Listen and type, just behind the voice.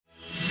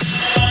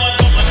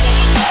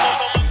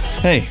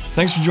Hey,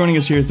 thanks for joining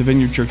us here at the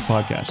Vineyard Church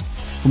Podcast.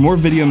 For more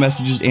video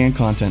messages and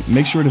content,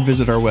 make sure to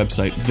visit our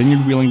website,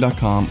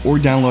 vineyardwheeling.com, or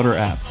download our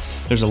app.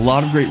 There's a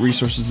lot of great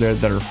resources there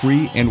that are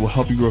free and will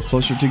help you grow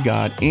closer to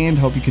God and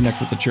help you connect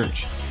with the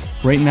church.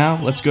 Right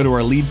now, let's go to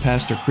our lead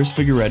pastor, Chris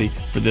Figueretti,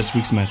 for this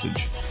week's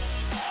message.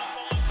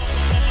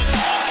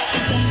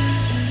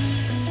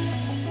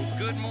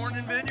 Good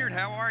morning, Vineyard.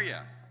 How are you?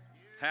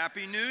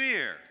 Happy New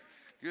Year.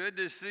 Good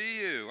to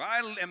see you. I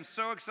am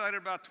so excited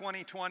about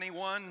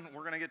 2021.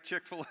 We're going to get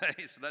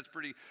Chick-fil-A, so that's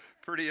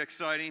pretty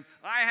exciting.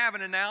 I have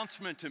an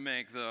announcement to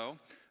make, though,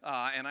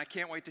 and I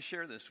can't wait to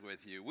share this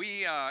with you.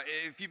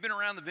 If you've been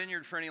around the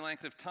Vineyard for any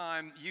length of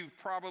time, you've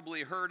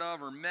probably heard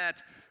of or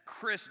met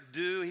Chris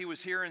Dew. He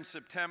was here in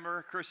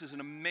September. Chris is an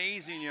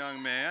amazing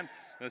young man.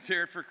 Let's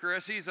hear it for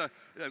Chris. He's a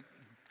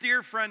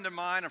dear friend of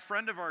mine, a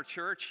friend of our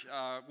church.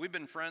 We've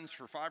been friends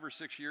for 5 or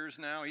 6 years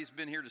now. He's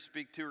been here to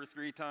speak 2 or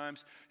 3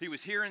 times. He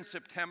was here in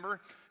September.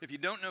 If you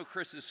don't know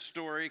Chris's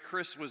story,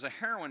 Chris was a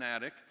heroin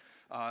addict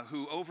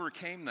who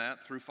overcame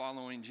that through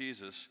following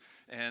Jesus.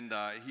 And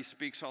he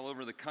speaks all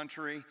over the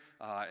country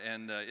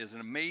and is an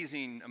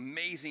amazing,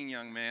 amazing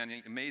young man,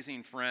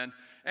 amazing friend.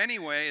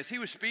 Anyway, as he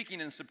was speaking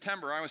in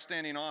September, I was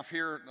standing off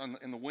here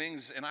in the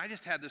wings, and I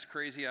just had this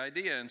crazy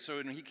idea. And so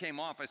when he came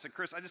off, I said,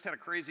 Chris, I just had a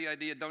crazy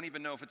idea. Don't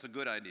even know if it's a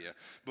good idea.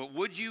 But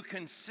would you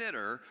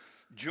consider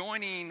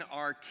joining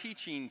our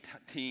teaching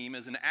team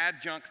as an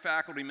adjunct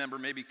faculty member,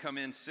 maybe come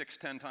in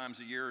 6-10 times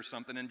a year or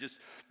something, and just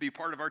be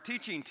part of our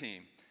teaching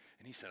team?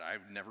 And he said,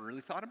 I've never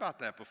really thought about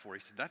that before.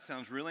 He said, that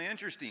sounds really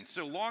interesting.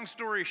 So long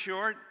story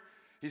short,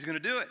 he's going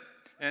to do it.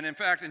 And in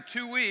fact, in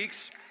 2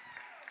 weeks,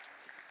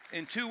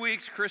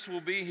 Chris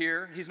will be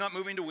here. He's not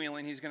moving to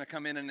Wheeling. He's going to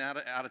come in and out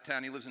of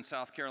town. He lives in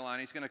South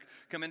Carolina. He's going to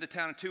come into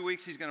town in 2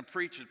 weeks. He's going to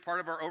preach as part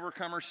of our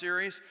Overcomer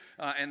series,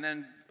 and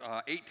then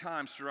 8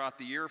 times throughout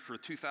the year for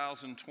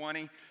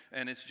 2020.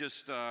 And it's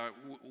just,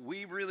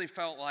 we really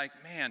felt like,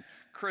 man,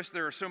 Chris,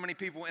 there are so many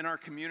people in our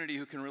community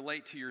who can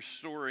relate to your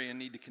story and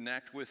need to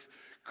connect with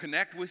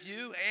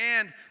you,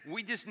 and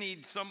we just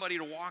need somebody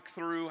to walk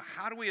through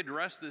how do we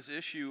address this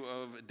issue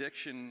of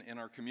addiction in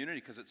our community,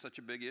 because it's such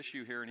a big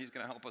issue here, and he's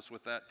going to help us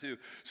with that too.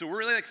 So we're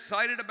really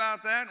excited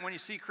about that, and when you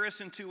see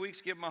Chris in 2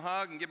 weeks, give him a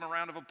hug and give him a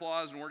round of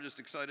applause, and we're just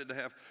excited to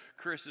have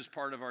Chris as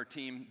part of our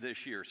team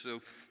this year.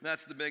 So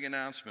that's the big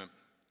announcement.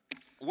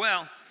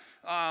 Well,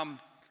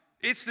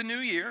 it's the new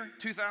year,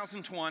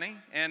 2020,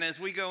 and as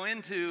we go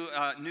into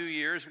New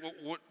Year's,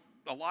 what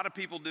a lot of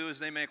people do is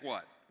they make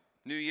what?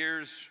 New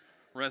Year's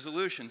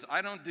resolutions.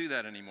 I don't do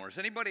that anymore. Has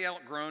anybody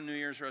outgrown New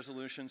Year's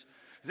resolutions?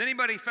 Has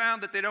anybody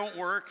found that they don't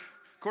work?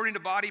 According to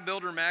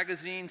Bodybuilder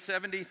magazine,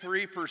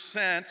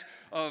 73%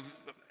 of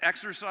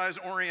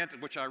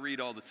exercise-oriented, which I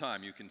read all the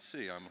time, you can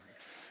see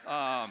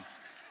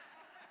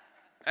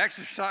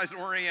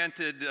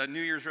exercise-oriented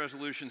New Year's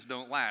resolutions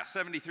don't last,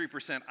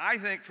 73%. I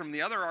think from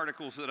the other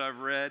articles that I've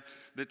read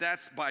that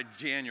that's by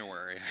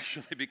January,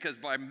 actually, because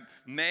by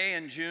May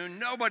and June,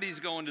 nobody's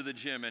going to the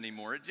gym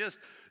anymore. It just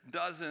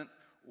doesn't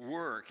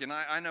work. And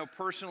I know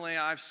personally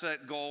I've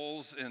set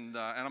goals, and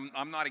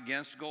I'm not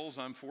against goals,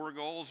 I'm for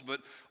goals, but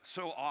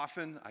so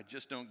often I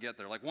just don't get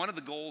there. Like one of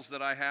the goals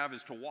that I have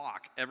is to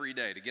walk every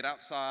day, to get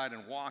outside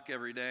and walk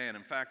every day. And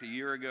in fact, a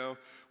year ago,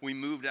 we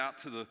moved out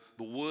to the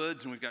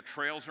woods, and we've got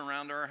trails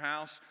around our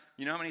house.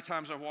 You know how many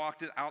times I've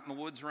walked out in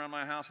the woods around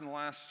my house in the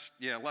last,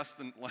 less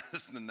than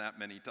that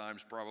many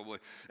times probably.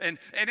 And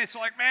it's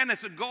like, man,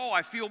 it's a goal.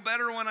 I feel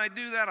better when I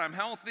do that. I'm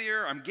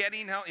healthier. I'm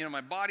getting healthy. My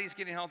body's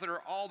getting healthier.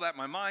 All that.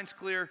 My mind's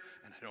clear,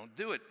 and I don't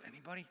do it.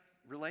 Anybody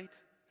relate?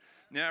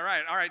 Yeah,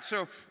 right. All right.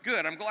 So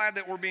good. I'm glad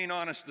that we're being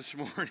honest this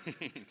morning.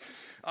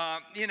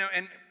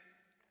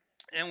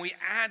 And we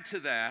add to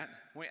that.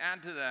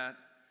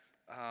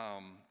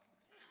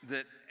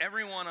 That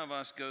every one of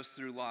us goes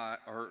through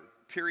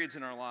periods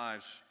in our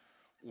lives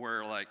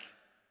where like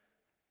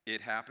it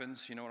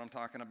happens. You know what I'm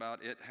talking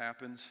about? It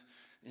happens.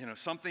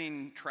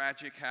 Something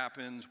tragic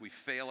happens. We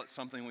fail at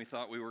something we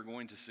thought we were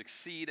going to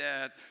succeed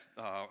at,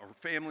 or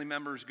family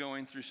members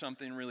going through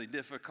something really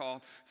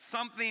difficult.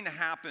 Something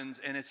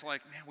happens, and it's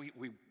like, man, we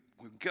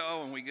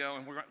go and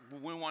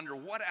we wonder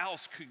what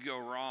else could go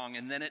wrong,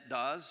 and then it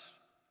does.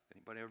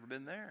 Anybody ever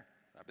been there?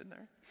 I've been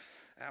there.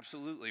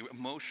 Absolutely,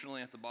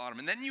 emotionally at the bottom.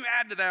 And then you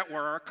add to that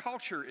where our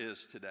culture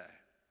is today.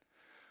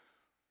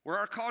 Where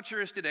our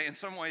culture is today, in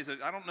some ways,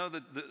 I don't know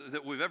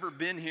that we've ever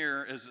been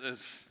here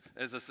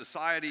as a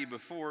society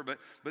before, but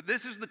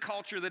this is the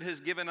culture that has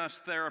given us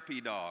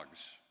therapy dogs,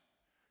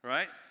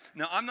 right?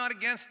 Now, I'm not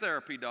against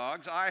therapy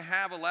dogs. I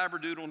have a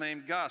Labradoodle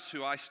named Gus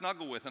who I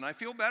snuggle with, and I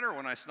feel better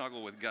when I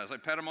snuggle with Gus. I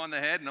pet him on the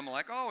head, and I'm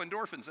like, oh,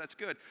 endorphins, that's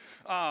good.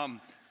 I'm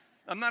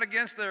not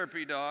against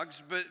therapy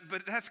dogs,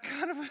 but that's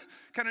kind of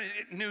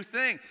a new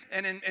thing.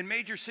 And in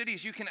major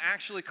cities, you can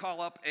actually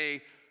call up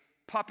a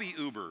puppy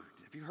Uber.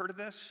 Have you heard of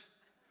this?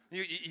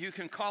 You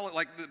can call it,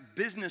 like the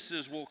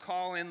businesses will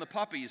call in the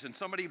puppies, and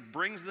somebody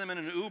brings them in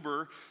an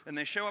Uber, and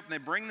they show up and they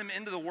bring them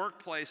into the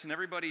workplace, and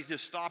everybody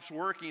just stops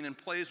working and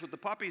plays with the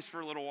puppies for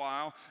a little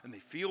while, and they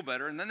feel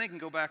better, and then they can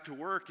go back to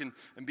work and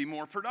be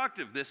more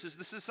productive. This is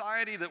the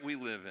society that we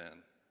live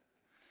in.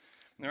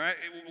 All right,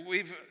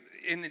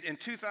 in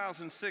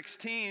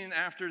 2016,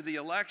 after the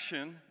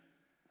election,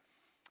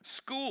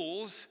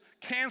 schools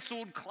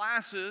canceled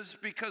classes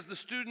because the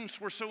students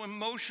were so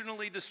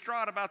emotionally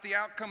distraught about the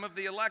outcome of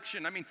the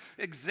election. I mean,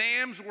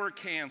 exams were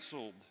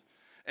canceled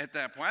at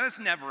that point. That's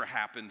never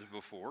happened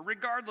before,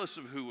 regardless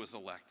of who was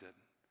elected.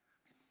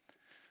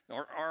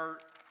 Our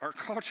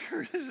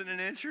culture is in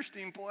an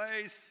interesting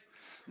place.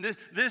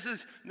 This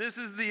is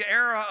the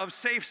era of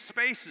safe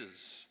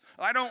spaces.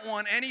 I don't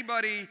want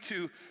anybody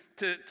to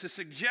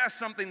suggest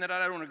something that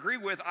I don't agree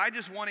with. I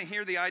just want to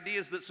hear the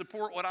ideas that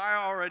support what I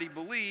already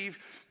believe.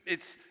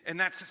 And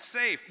that's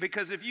safe,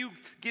 because if you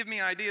give me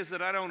ideas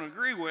that I don't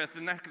agree with,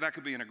 then that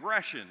could be an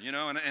aggression, you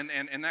know,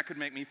 and that could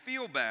make me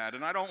feel bad,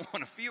 and I don't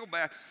want to feel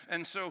bad.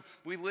 And so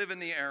we live in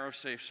the era of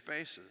safe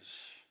spaces.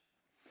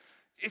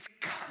 It's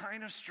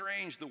kind of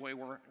strange the way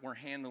we're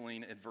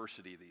handling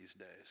adversity these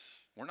days.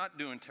 We're not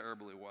doing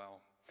terribly well.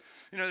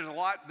 You know, there's a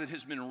lot that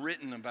has been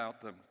written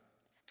about the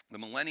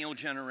millennial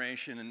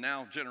generation and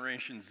now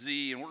Generation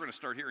Z, and we're going to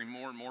start hearing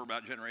more and more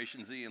about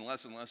Generation Z and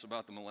less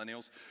about the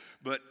millennials,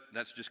 but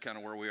that's just kind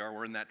of where we are.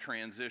 We're in that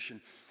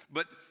transition.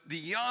 But the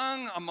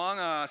young among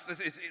us,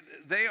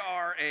 they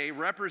are a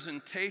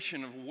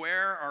representation of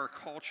where our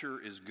culture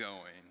is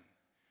going,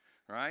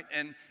 right?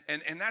 And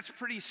that's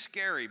pretty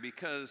scary,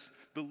 because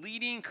the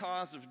leading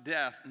cause of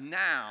death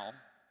now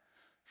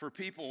for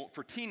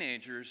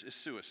teenagers is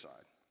suicide.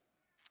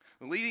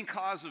 The leading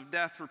cause of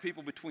death for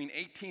people between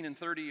 18 and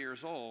 30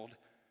 years old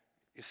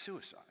is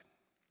suicide.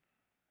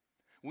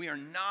 We are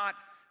not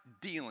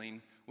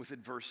dealing with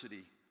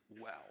adversity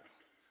well.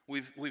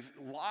 We've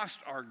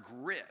lost our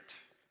grit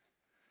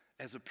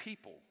as a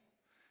people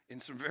in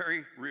some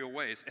very real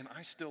ways. And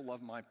I still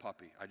love my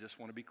puppy. I just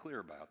want to be clear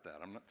about that.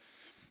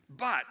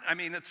 But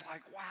it's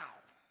like, wow.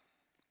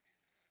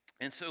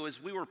 And so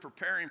as we were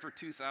preparing for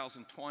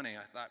 2020,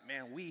 I thought,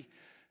 man, we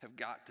have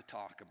got to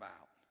talk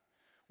about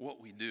what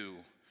we do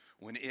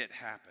when it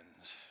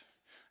happens,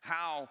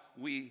 how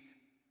we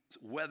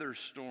weather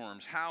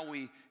storms, how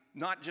we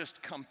not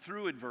just come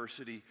through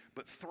adversity,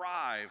 but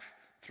thrive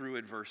through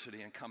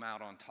adversity and come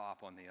out on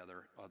top on the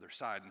other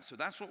side. And so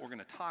that's what we're going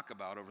to talk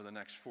about over the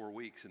next 4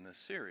 weeks in this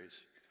series.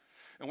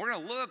 And we're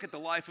going to look at the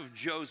life of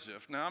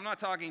Joseph. Now, I'm not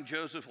talking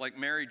Joseph like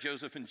Mary,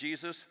 Joseph, and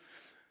Jesus.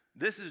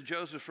 This is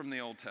Joseph from the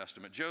Old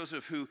Testament.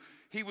 Joseph, who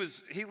he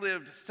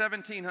lived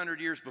 1,700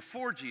 years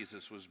before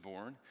Jesus was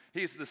born.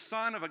 He's the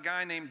son of a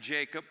guy named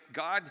Jacob.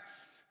 God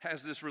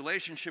has this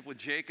relationship with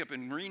Jacob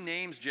and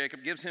renames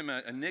Jacob, gives him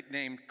a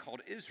nickname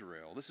called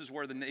Israel. This is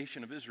where the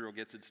nation of Israel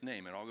gets its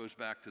name. It all goes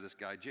back to this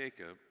guy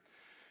Jacob.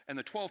 And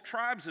the 12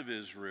 tribes of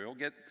Israel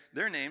get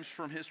their names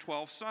from his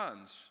 12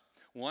 sons.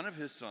 One of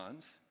his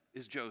sons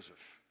is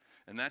Joseph.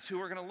 And that's who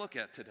we're going to look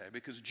at today,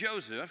 because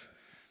Joseph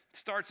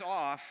starts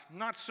off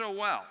not so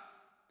well,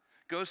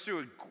 goes through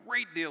a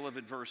great deal of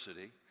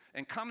adversity,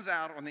 and comes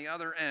out on the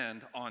other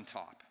end on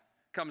top.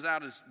 Comes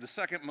out as the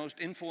second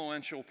most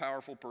influential,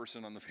 powerful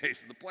person on the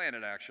face of the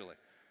planet, actually.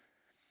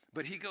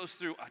 But he goes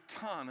through a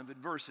ton of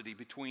adversity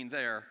between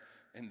there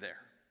and there.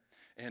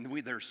 And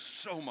there's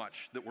so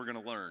much that we're going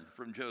to learn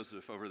from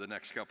Joseph over the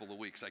next couple of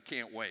weeks. I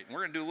can't wait. And we're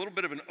going to do a little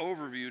bit of an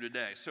overview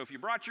today. So if you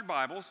brought your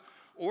Bibles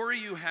or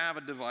you have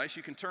a device,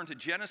 you can turn to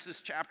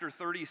Genesis chapter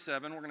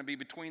 37. We're going to be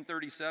between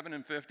 37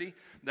 and 50.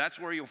 That's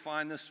where you'll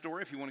find this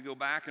story if you want to go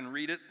back and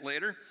read it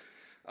later.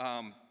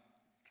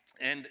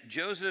 And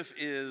Joseph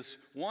is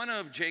one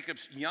of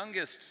Jacob's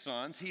youngest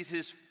sons. He's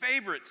his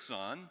favorite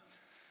son,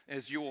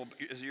 as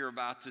you're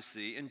about to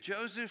see. And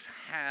Joseph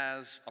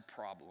has a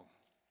problem.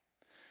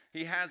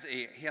 He has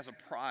a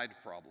pride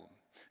problem.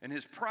 And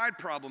his pride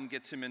problem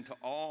gets him into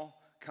all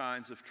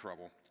kinds of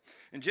trouble.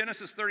 In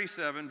Genesis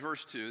 37,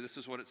 verse 2, this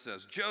is what it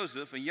says.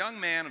 Joseph, a young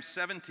man of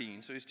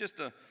 17, so he's just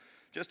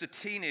a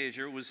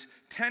teenager, was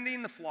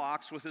tending the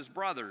flocks with his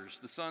brothers,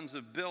 the sons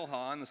of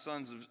Bilhah and the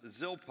sons of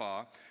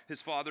Zilpah,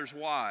 his father's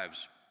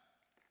wives.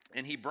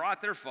 And he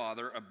brought their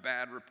father a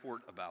bad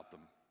report about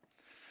them.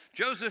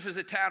 Joseph is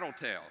a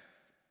tattletale.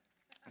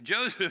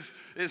 Joseph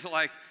is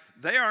like,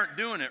 they aren't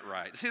doing it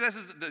right. See, this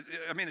is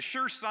a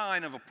sure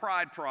sign of a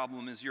pride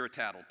problem is you're a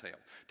tattletale.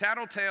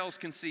 Tattletales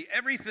can see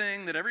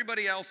everything that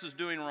everybody else is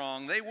doing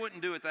wrong. They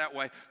wouldn't do it that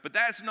way, but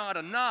that's not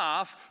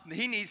enough.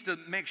 He needs to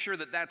make sure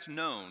that that's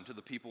known to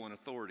the people in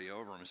authority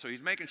over him. So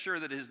he's making sure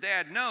that his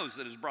dad knows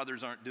that his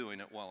brothers aren't doing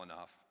it well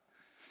enough.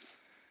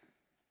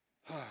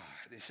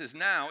 He says,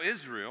 now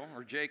Israel,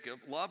 or Jacob,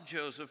 loved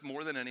Joseph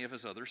more than any of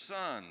his other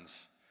sons,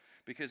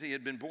 because he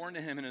had been born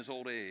to him in his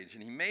old age,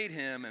 and he made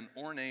him an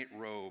ornate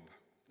robe.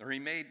 Or he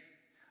made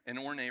an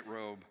ornate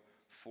robe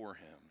for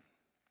him.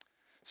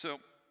 So,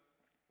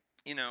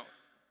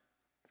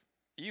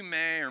 you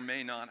may or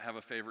may not have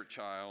a favorite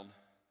child.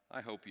 I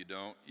hope you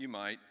don't. You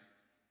might.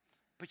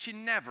 But you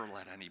never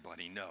let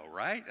anybody know,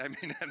 right?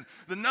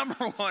 The number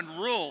one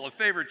rule of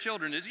favorite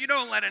children is you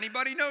don't let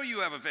anybody know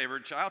you have a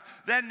favorite child.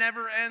 That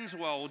never ends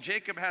well.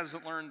 Jacob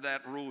hasn't learned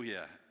that rule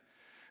yet.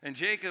 And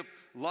Jacob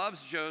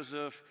loves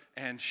Joseph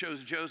and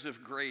shows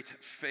Joseph great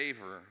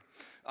favor.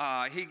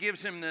 He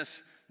gives him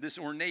this this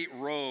ornate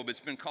robe. It's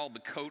been called the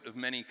coat of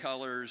many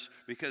colors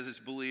because it's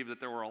believed that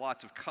there were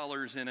lots of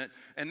colors in it.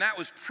 And that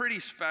was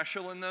pretty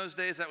special in those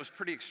days. That was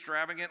pretty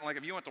extravagant. Like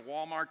if you went to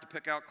Walmart to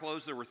pick out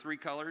clothes, there were 3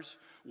 colors: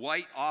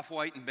 white,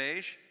 off-white, and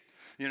beige.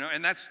 You know,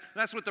 and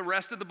that's what the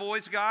rest of the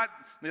boys got.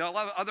 The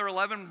other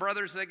 11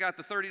 brothers, they got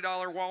the $30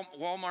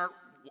 Walmart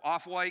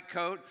off-white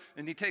coat.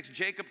 And he takes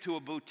Jacob to a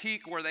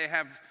boutique where they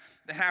have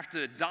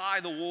to dye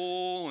the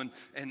wool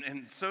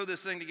and sew this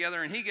thing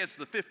together. And he gets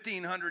the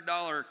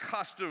 $1,500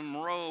 custom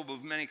robe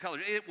of many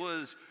colors.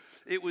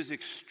 It was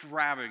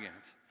extravagant.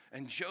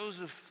 And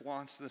Joseph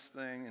flaunts this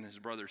thing in his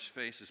brothers'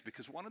 faces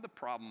because one of the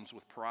problems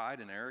with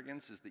pride and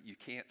arrogance is that you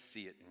can't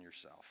see it in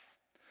yourself.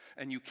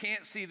 And you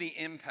can't see the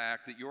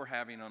impact that you're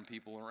having on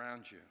people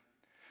around you.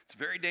 It's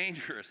very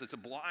dangerous. It's a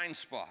blind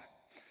spot.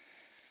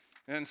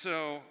 And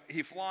so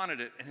he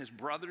flaunted it, and his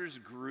brothers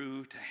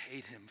grew to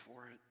hate him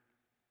for it.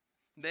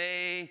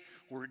 They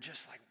were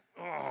just like,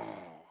 oh.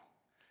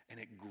 And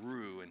it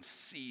grew and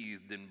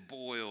seethed and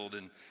boiled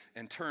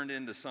and turned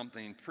into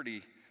something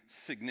pretty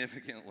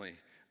significantly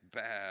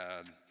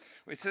bad.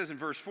 It says in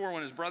verse 4,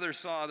 when his brothers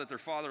saw that their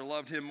father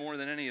loved him more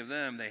than any of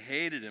them, they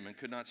hated him and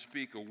could not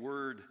speak a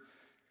word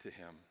to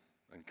him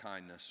in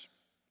kindness.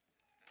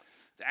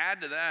 To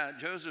add to that,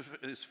 Joseph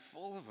is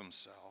full of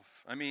himself.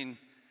 I mean,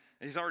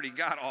 he's already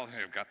got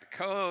I've got the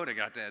coat, I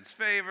got Dad's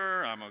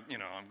favor, I'm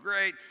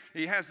great.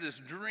 He has this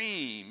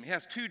dream. He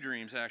has 2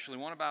 dreams, actually.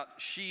 One about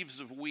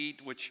sheaves of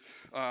wheat, which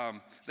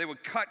they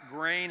would cut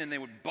grain and they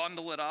would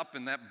bundle it up,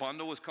 and that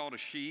bundle was called a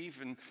sheaf,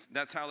 and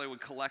that's how they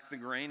would collect the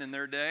grain in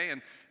their day.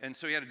 And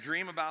so he had a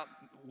dream about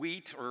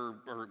wheat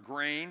or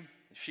grain,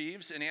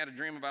 sheaves, and he had a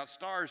dream about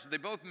stars. They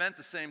both meant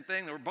the same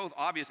thing. They were both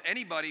obvious.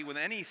 Anybody with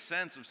any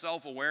sense of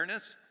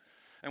self-awareness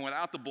and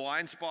without the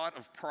blind spot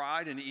of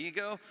pride and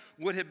ego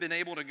would have been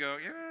able to go,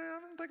 yeah, I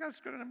don't think that's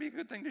going to be a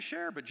good thing to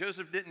share. But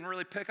Joseph didn't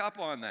really pick up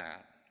on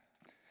that.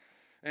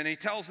 And he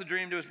tells the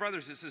dream to his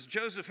brothers. It says,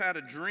 Joseph had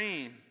a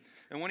dream,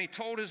 and when he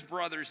told his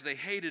brothers, they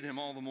hated him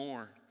all the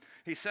more.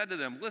 He said to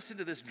them, listen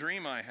to this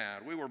dream I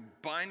had. We were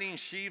binding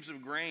sheaves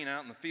of grain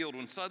out in the field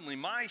when suddenly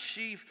my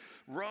sheaf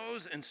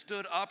rose and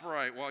stood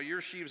upright while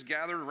your sheaves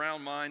gathered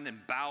around mine and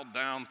bowed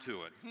down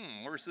to it.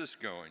 Where's this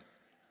going?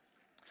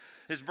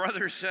 His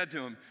brothers said to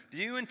him, do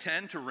you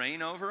intend to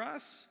reign over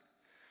us?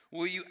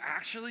 Will you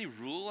actually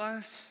rule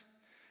us?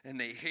 And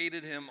they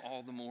hated him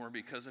all the more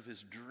because of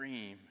his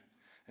dream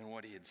and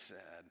what he had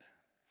said.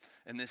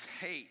 And this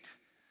hate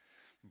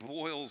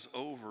boils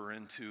over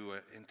into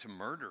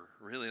murder.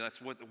 Really,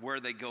 that's where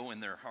they go in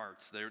their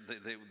hearts.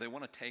 They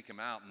want to take him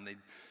out, and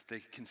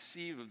they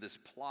conceive of this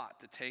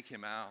plot to take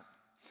him out.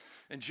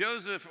 And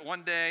Joseph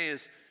one day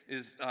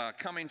is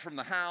coming from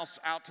the house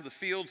out to the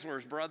fields where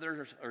his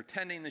brothers are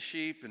tending the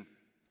sheep. And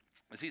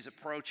as he's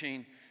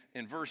approaching,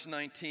 in verse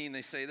 19,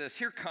 they say this,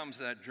 here comes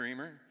that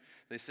dreamer,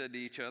 they said to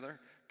each other.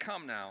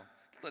 Come now,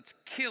 let's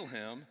kill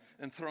him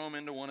and throw him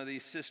into one of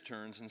these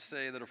cisterns and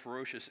say that a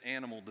ferocious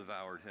animal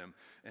devoured him.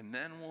 And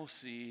then we'll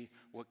see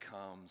what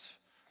comes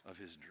of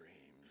his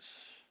dreams.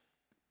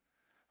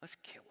 Let's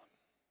kill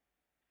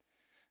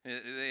him.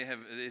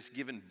 It's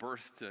given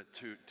birth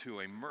to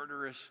a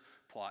murderous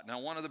plot. Now,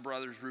 one of the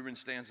brothers, Reuben,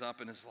 stands up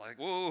and is like,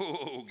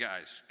 whoa,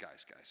 guys.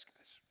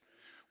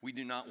 We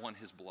do not want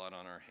his blood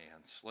on our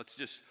hands. Let's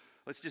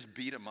just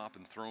beat him up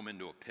and throw him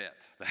into a pit.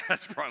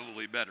 That's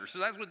probably better. So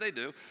that's what they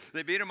do.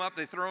 They beat him up,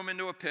 they throw him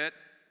into a pit,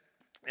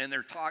 and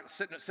they're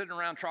sitting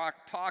around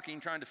talking,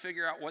 trying to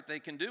figure out what they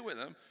can do with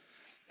him.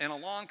 And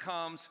along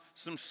comes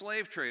some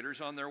slave traders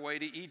on their way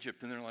to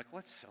Egypt, and they're like,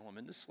 let's sell him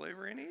into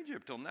slavery in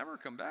Egypt. He'll never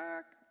come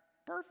back.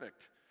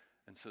 Perfect.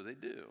 And so they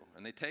do.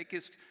 And they take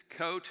his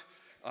coat,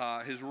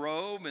 his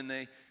robe, and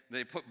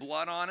they put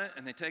blood on it,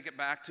 and they take it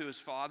back to his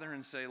father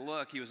and say,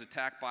 look, he was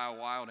attacked by a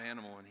wild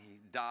animal, and he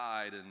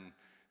died, and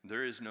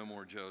there is no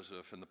more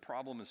Joseph, and the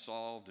problem is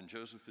solved, and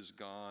Joseph is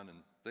gone, and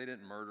they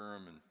didn't murder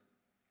him, and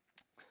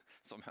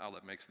somehow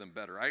that makes them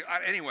better.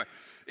 Anyway,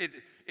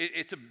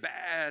 it's a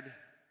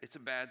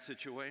bad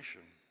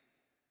situation.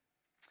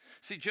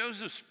 See,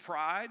 Joseph's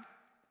pride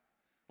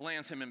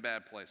lands him in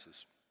bad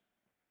places.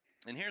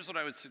 And here's what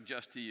I would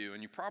suggest to you,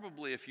 and you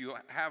probably, if you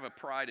have a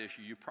pride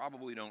issue, you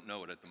probably don't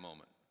know it at the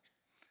moment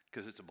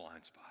because it's a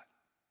blind spot.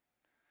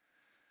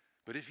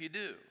 But if you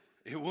do,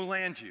 it will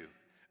land you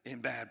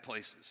in bad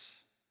places.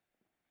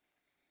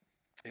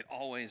 It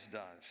always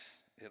does.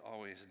 It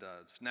always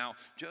does. Now,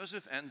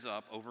 Joseph ends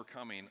up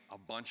overcoming a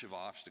bunch of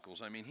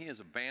obstacles. I mean, he is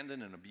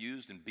abandoned and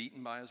abused and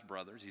beaten by his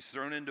brothers. He's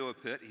thrown into a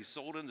pit. He's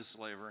sold into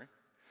slavery.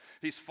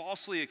 He's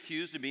falsely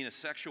accused of being a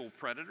sexual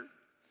predator,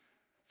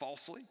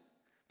 falsely.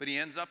 But he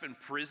ends up in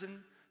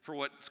prison for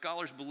what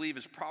scholars believe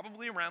is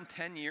probably around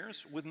 10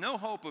 years with no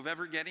hope of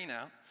ever getting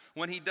out.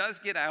 When he does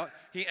get out,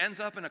 he ends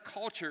up in a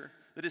culture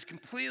that is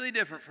completely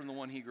different from the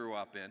one he grew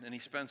up in, and he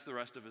spends the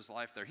rest of his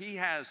life there. He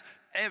has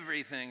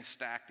everything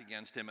stacked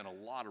against him and a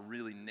lot of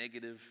really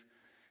negative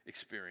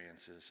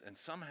experiences. And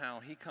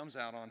somehow he comes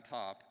out on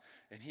top,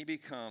 and he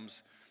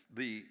becomes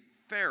the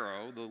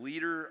Pharaoh, the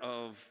leader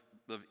of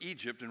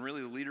Egypt, and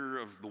really the leader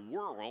of the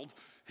world,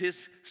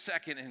 his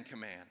second in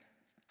command.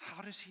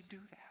 How does he do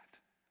that?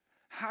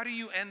 How do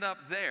you end up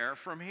there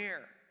from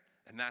here?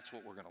 And that's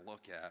what we're going to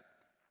look at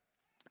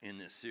in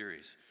this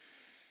series.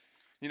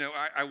 You know,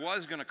 I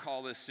was going to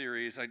call this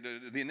series,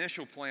 the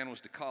initial plan was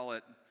to call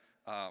it,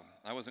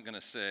 I wasn't going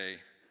to say,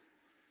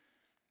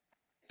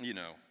 you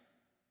know,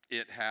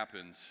 it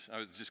happens. I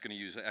was just going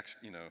to use,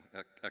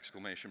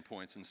 exclamation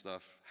points and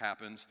stuff,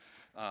 happens.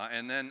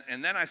 And then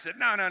I said,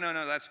 no,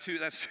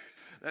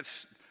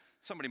 that's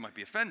somebody might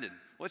be offended.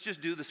 Let's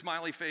just do the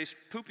smiley face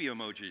poopy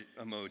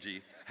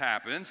emoji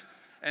happens.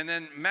 And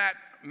then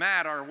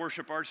Matt, our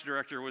worship arts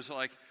director, was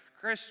like,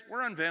 Chris,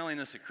 we're unveiling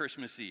this at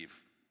Christmas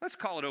Eve. Let's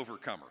call it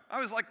Overcomer.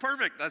 I was like,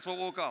 perfect, that's what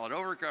we'll call it,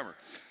 Overcomer.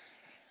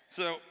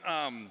 So,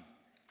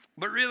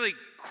 but really,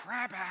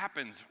 crap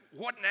happens.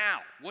 What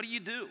now? What do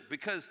you do?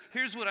 Because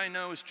here's what I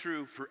know is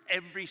true for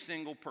every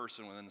single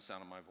person within the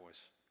sound of my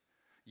voice.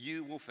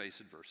 You will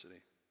face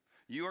adversity.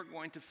 You are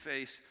going to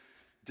face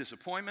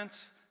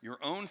disappointments, your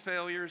own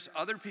failures,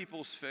 other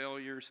people's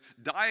failures,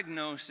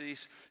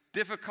 diagnoses,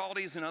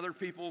 difficulties in other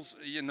people's,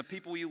 in the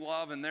people you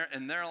love in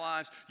their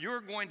lives.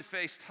 You're going to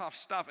face tough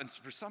stuff, and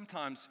for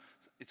sometimes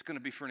it's going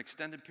to be for an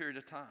extended period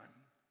of time.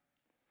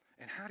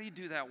 And how do you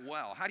do that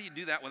well? How do you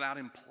do that without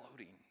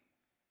imploding?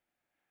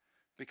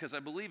 Because I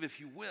believe if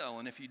you will,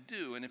 and if you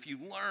do, and if you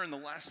learn the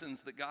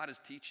lessons that God is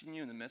teaching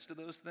you in the midst of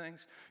those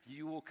things,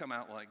 you will come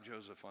out like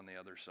Joseph on the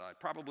other side.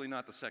 Probably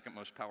not the second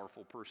most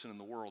powerful person in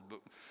the world, but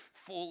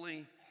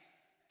fully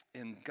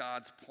in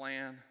God's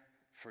plan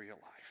for your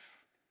life.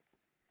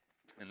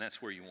 And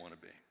that's where you want to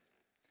be.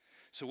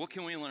 So what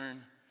can we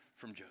learn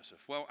from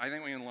Joseph? Well, I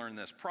think we can learn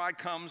this. Pride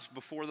comes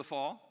before the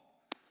fall.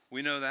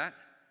 We know that.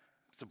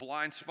 It's a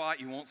blind spot.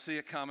 You won't see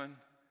it coming.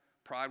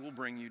 Pride will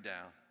bring you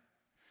down.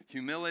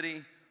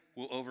 Humility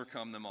will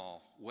overcome them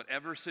all.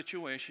 Whatever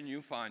situation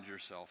you find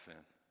yourself in,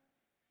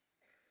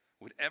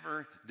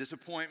 whatever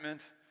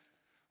disappointment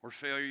or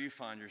failure you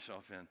find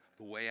yourself in,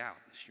 the way out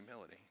is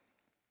humility.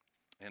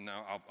 And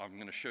now I'm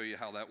going to show you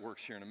how that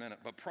works here in a minute.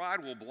 But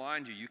pride will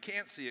blind you. You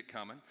can't see it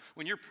coming.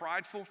 When you're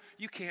prideful,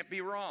 you can't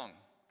be wrong.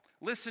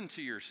 Listen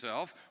to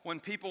yourself when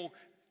people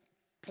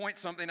point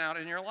something out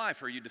in your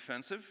life. Are you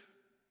defensive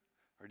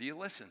or do you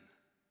listen?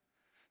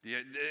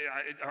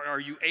 Are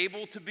you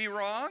able to be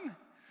wrong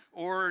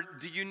or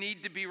do you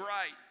need to be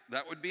right?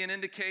 That would be an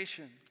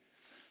indication.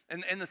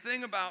 And the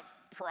thing about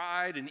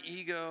pride and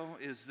ego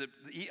is that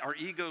our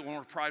ego, when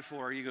we're prideful,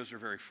 our egos are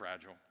very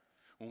fragile.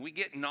 When we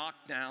get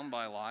knocked down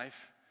by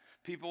life,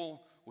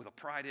 people with a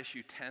pride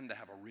issue tend to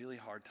have a really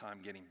hard time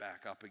getting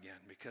back up again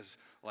because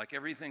like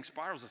everything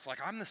spirals. It's like,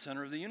 I'm the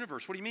center of the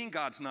universe. What do you mean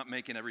God's not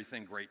making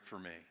everything great for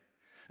me?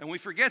 And we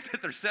forget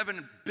that there's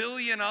 7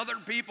 billion other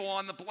people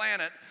on the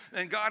planet,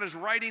 and God is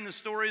writing the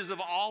stories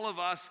of all of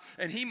us,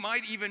 and he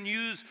might even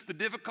use the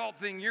difficult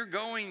thing you're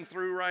going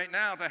through right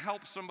now to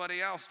help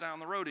somebody else down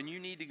the road, and you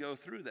need to go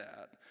through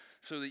that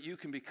so that you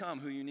can become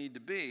who you need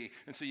to be,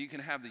 and so you can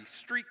have the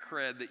street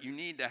cred that you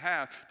need to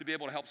have to be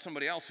able to help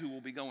somebody else who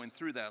will be going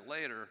through that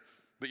later.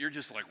 But you're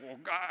just like, well,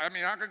 God,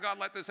 how could God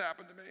let this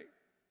happen to me?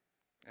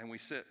 And we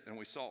sit and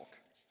we sulk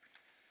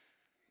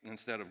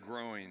instead of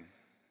growing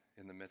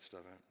in the midst of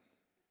it.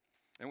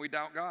 And we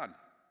doubt God.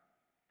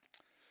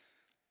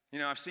 You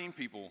know, I've seen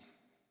people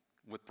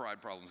with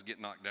pride problems get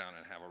knocked down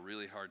and have a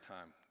really hard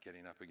time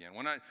getting up again.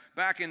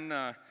 Back in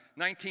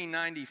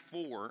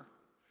 1994,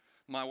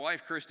 my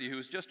wife, Christy, who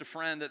was just a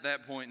friend at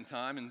that point in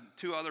time, and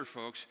 2 other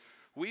folks,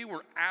 we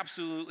were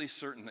absolutely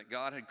certain that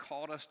God had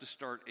called us to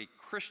start a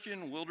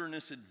Christian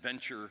wilderness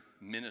adventure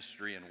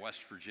ministry in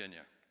West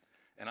Virginia.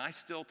 And I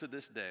still, to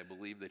this day,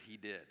 believe that he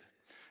did.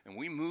 And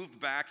we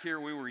moved back here.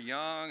 We were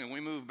young, and we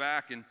moved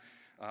back in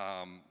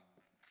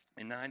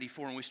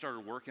 94, and we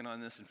started working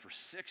on this, and for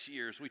 6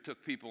 years, we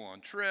took people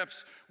on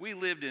trips. We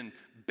lived in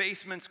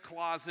basements,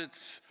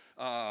 closets,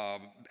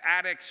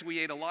 attics. We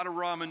ate a lot of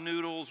ramen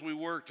noodles. We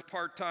worked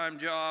part-time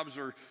jobs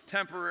or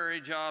temporary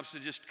jobs to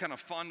just kind of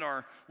fund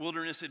our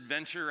wilderness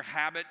adventure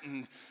habit.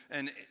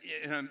 And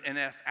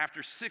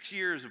after 6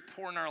 years of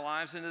pouring our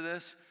lives into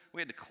this,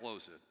 we had to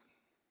close it.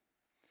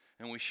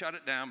 And we shut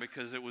it down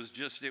because it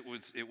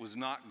was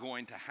not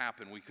going to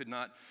happen. We could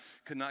not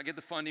get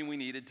the funding we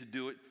needed to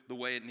do it the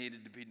way it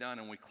needed to be done,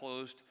 and we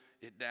closed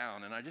it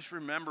down. And I just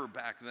remember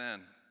back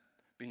then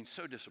being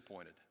so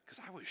disappointed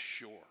because I was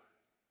sure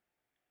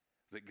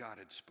that God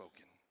had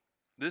spoken.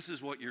 This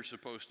is what you're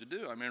supposed to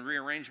do. I mean,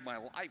 rearrange my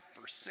life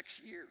for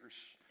 6 years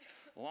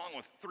along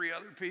with 3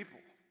 other people.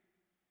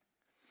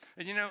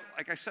 And you know,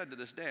 like I said, to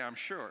this day, I'm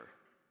sure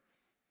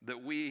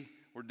that we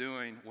were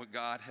doing what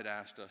God had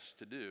asked us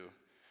to do.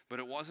 But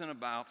it wasn't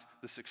about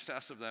the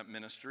success of that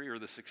ministry or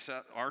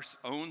our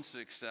own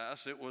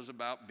success. It was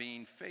about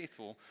being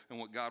faithful in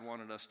what God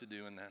wanted us to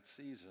do in that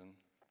season.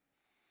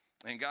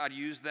 And God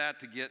used that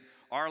to get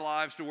our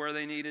lives to where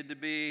they needed to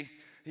be.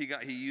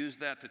 He used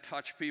that to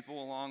touch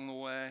people along the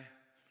way.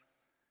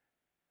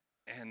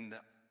 And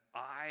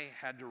I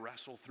had to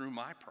wrestle through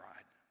my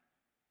pride.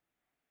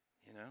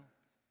 You know,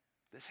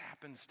 this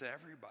happens to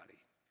everybody.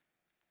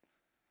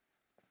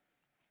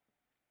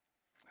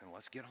 And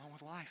let's get on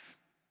with life.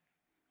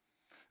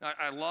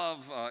 I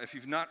love, if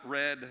you've not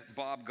read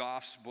Bob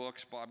Goff's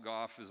books, Bob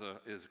Goff is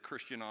a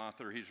Christian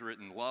author. He's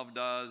written Love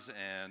Does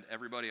and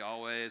Everybody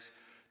Always,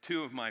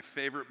 two of my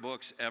favorite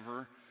books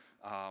ever.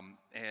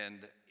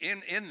 And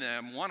in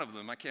them, one of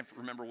them, I can't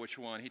remember which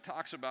one, he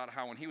talks about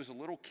how when he was a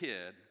little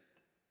kid,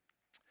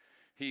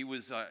 he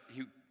was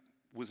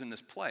in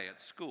this play at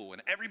school,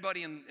 and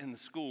everybody in the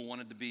school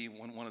wanted to be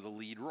one of the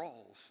lead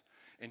roles.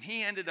 And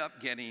he ended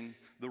up getting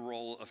the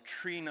role of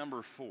Tree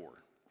Number 4.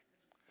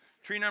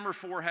 Tree Number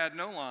 4 had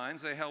no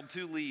lines. They held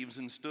two leaves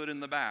and stood in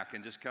the back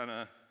and just kind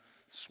of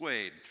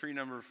swayed. Tree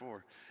Number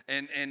 4.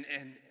 And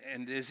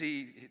as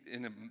he,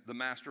 in the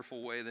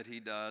masterful way that he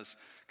does,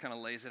 kind of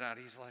lays it out,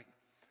 he's like,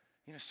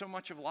 so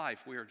much of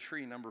life we are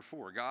Tree Number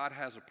 4. God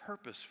has a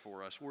purpose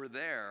for us. We're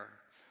there,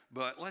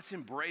 but let's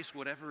embrace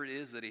whatever it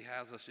is that he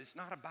has us. It's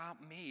not about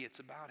me. It's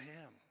about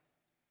him.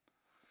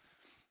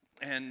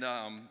 And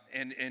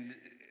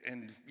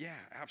yeah,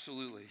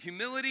 absolutely.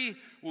 Humility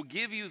will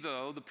give you,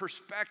 though, the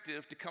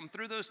perspective to come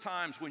through those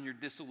times when you're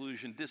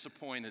disillusioned,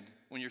 disappointed,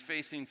 when you're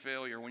facing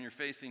failure, when you're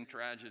facing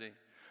tragedy.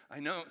 I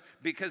know,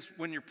 because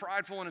when you're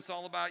prideful and it's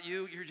all about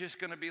you, you're just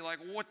going to be like,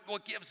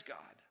 what gives God?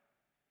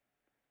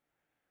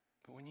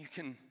 But when you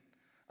can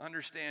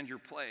understand your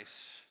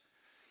place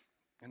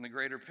in the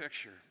greater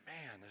picture,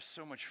 man, there's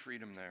so much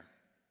freedom there.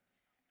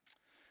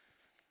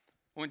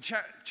 When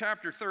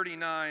chapter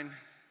 39,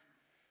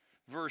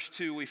 verse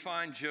 2, we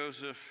find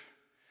Joseph.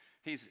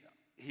 He's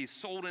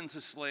sold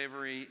into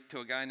slavery to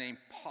a guy named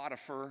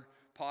Potiphar.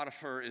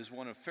 Potiphar is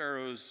one of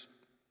Pharaoh's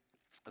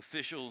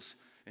officials,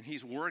 and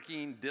he's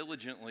working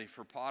diligently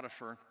for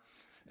Potiphar.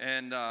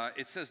 And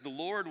it says the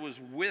Lord was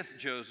with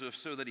Joseph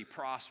so that he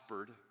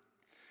prospered.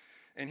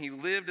 And he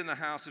lived in the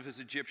house of his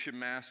Egyptian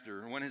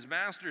master. And when his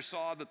master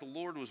saw that the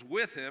Lord was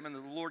with him and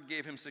that the Lord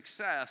gave him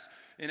success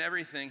in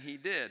everything he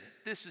did.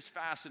 This is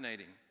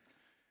fascinating.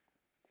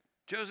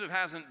 Joseph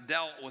hasn't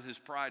dealt with his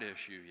pride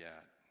issue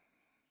yet.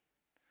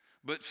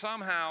 But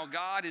somehow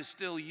God is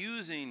still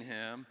using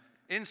him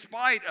in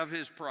spite of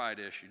his pride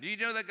issue. Do you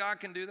know that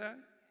God can do that?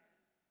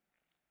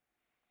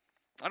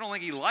 I don't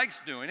think he likes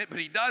doing it, but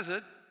he does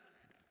it.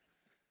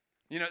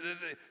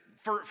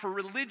 For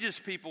religious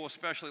people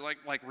especially,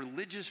 like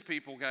religious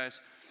people,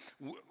 guys,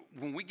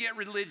 when we get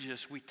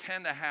religious, we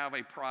tend to have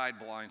a pride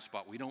blind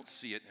spot. We don't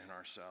see it in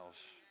ourselves.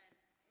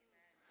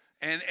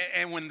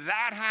 And when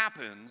that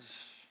happens,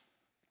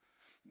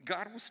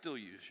 God will still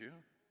use you,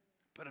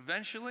 but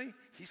eventually,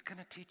 he's going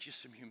to teach you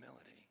some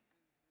humility.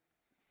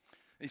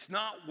 It's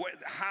not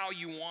how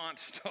you want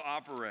to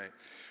operate.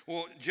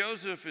 Well,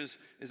 Joseph is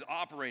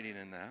operating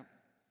in that.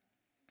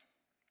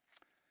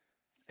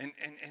 And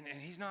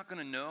he's not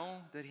going to know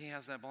that he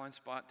has that blind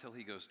spot till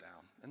he goes down.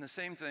 And the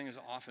same thing is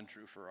often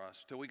true for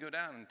us. Till we go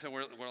down, until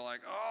we're like,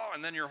 oh,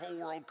 and then your whole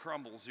world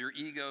crumbles. Your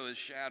ego is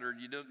shattered.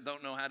 You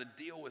don't know how to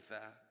deal with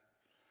that.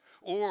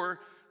 Or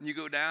you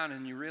go down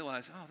and you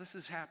realize, oh,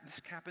 this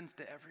happens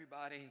to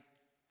everybody.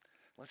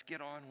 Let's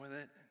get on with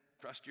it.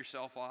 Dust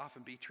yourself off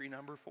and be Tree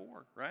Number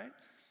 4, right?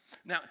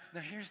 Now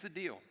here's the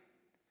deal.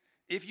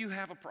 If you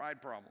have a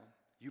pride problem,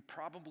 you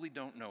probably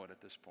don't know it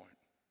at this point.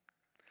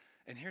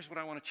 And here's what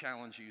I want to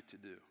challenge you to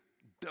do.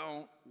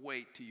 Don't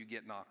wait till you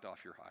get knocked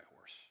off your high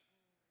horse.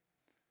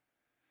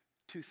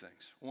 Two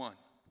things. One,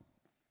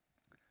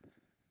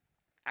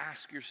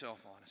 ask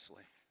yourself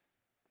honestly,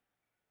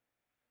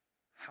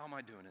 how am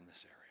I doing in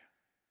this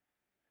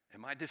area?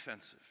 Am I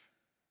defensive?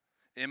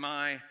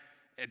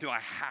 Do I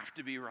have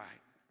to be right?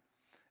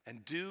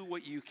 And do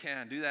what you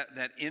can. Do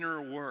that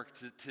inner work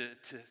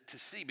to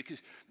see.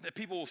 Because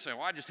people will say,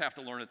 well, I just have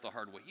to learn it the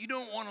hard way. You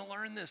don't want to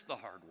learn this the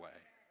hard way.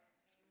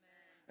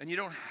 And you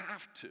don't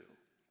have to.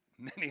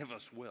 Many of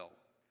us will.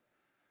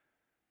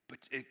 But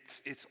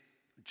it's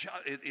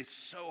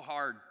so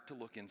hard to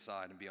look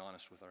inside and be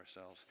honest with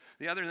ourselves.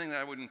 The other thing that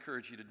I would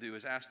encourage you to do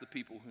is ask the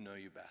people who know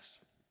you best.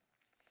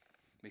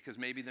 Because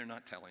maybe they're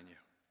not telling you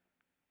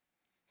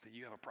that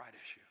you have a pride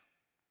issue.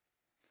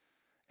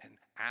 And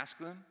ask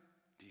them,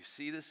 do you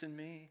see this in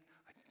me?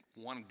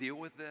 I want to deal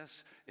with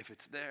this if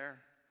it's there.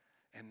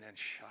 And then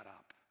shut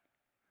up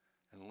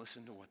and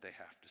listen to what they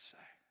have to say.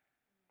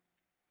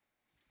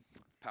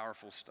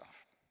 Powerful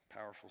stuff.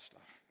 Powerful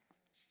stuff.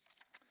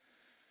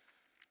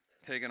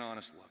 Take an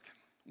honest look.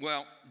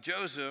 Well,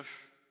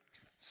 Joseph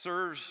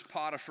serves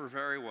Potiphar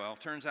very well.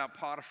 Turns out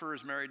Potiphar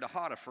is married to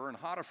Hotiphar, and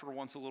Hotiphar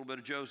wants a little bit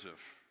of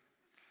Joseph.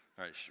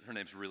 All right, her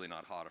name's really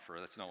not Hotiphar.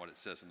 That's not what it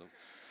says in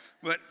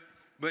the.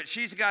 But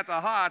she's got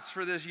the hots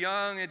for this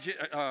young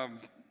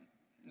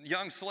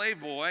slave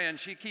boy, and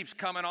she keeps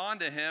coming on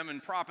to him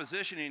and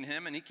propositioning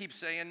him, and he keeps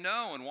saying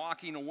no and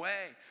walking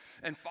away.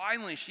 And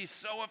finally, she's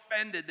so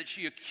offended that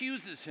she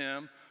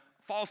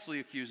falsely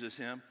accuses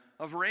him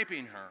of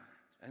raping her.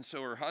 And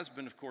so her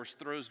husband, of course,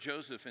 throws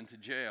Joseph into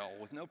jail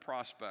with no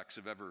prospects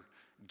of ever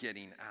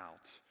getting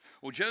out.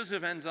 Well,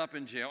 Joseph ends up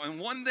in jail. And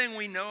one thing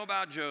we know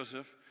about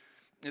Joseph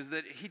is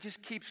that he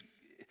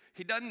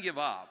doesn't give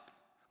up.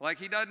 Like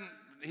he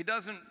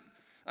doesn't,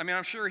 I mean,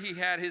 I'm sure he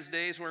had his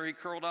days where he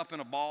curled up in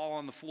a ball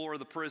on the floor of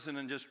the prison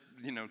and just,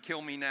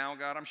 kill me now,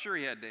 God. I'm sure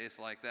he had days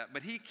like that.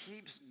 But he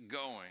keeps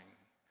going.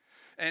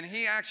 And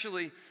he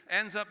actually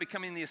ends up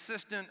becoming the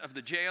assistant of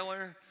the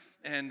jailer,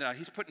 and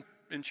he's put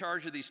in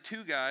charge of these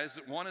two guys.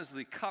 One is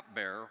the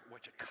cupbearer,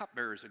 which a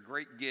cupbearer is a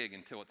great gig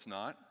until it's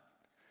not.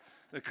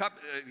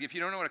 If you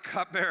don't know what a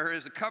cupbearer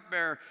is, a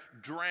cupbearer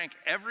drank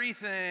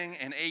everything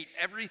and ate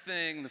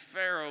everything the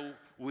Pharaoh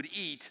would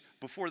eat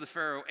before the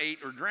Pharaoh ate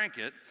or drank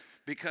it,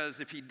 because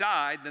if he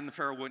died, then the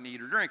Pharaoh wouldn't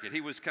eat or drink it.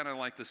 He was kind of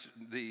like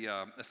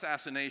the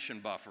assassination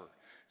buffer.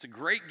 It's a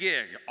great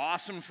gig,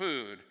 awesome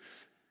food,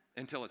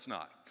 until it's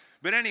not.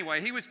 But anyway,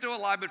 he was still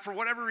alive, but for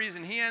whatever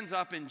reason, he ends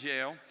up in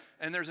jail.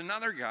 And there's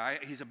another guy,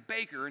 he's a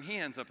baker, and he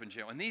ends up in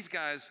jail. And these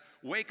guys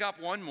wake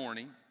up one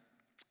morning.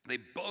 They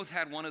both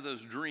had one of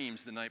those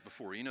dreams the night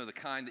before. You know, the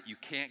kind that you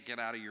can't get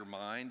out of your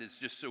mind. It's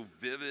just so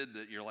vivid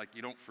that you're like,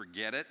 you don't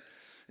forget it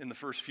in the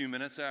first few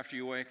minutes after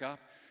you wake up.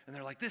 And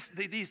they're like,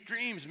 these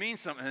dreams mean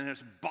something. And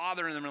it's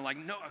bothering them. They're like,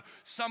 no,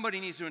 somebody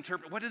needs to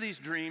interpret. What do these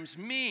dreams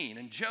mean?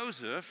 And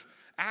Joseph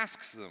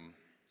asks them,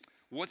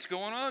 what's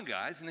going on,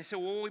 guys? And they said,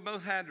 well, we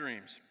both had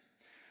dreams.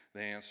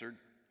 They answered,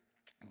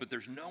 but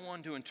there's no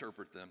one to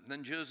interpret them.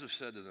 Then Joseph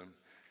said to them,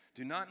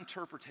 do not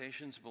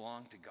interpretations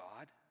belong to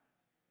God?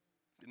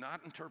 Do not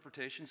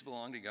interpretations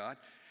belong to God?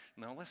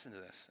 Now listen to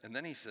this. And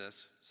then he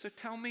says, so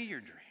tell me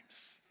your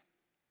dreams.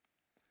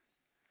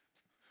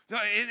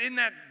 Now, in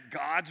that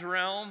God's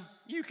realm,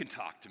 you can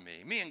talk to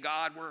me. Me and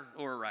God,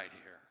 we're right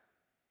here.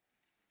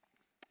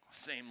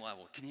 Same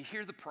level. Can you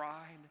hear the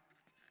pride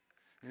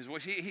in his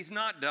voice? He's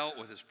not dealt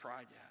with his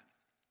pride yet.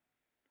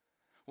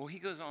 Well, he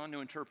goes on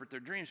to interpret their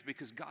dreams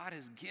because God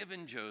has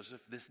given Joseph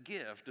this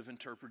gift of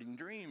interpreting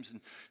dreams. And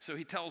so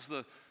he tells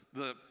the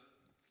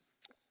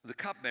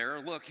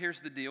cupbearer, look,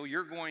 here's the deal.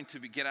 You're going to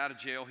get out of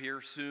jail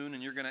here soon,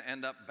 and you're going to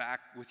end up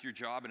back with your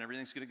job, and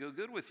everything's going to go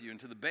good with you. And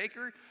to the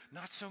baker,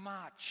 not so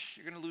much.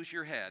 You're going to lose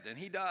your head. And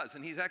he does,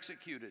 and he's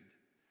executed.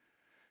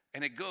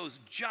 And it goes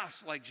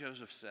just like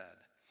Joseph said.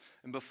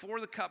 And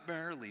before the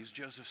cupbearer leaves,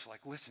 Joseph's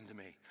like, listen to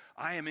me.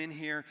 I am in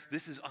here.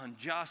 This is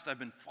unjust. I've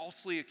been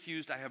falsely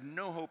accused. I have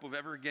no hope of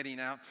ever getting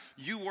out.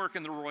 You work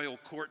in the royal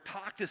court.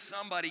 Talk to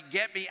somebody.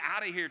 Get me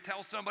out of here.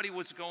 Tell somebody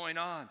what's going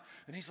on.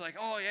 And he's like,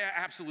 oh, yeah,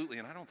 absolutely.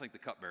 And I don't think the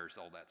cupbearer's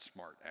all that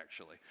smart,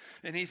 actually.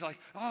 And he's like,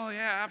 oh,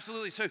 yeah,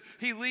 absolutely. So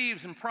he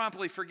leaves and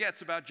promptly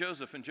forgets about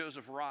Joseph, and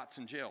Joseph rots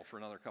in jail for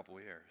another couple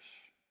of years.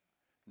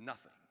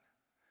 Nothing.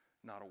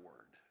 Not a word.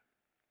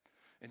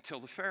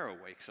 Until the Pharaoh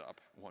wakes up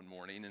one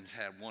morning and has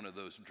had one of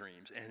those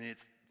dreams. And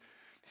he's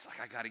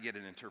like, I got to get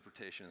an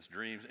interpretation of his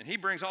dreams. And he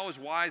brings all his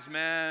wise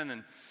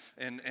men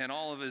and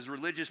all of his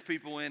religious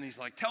people in. He's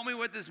like, tell me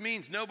what this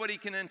means. Nobody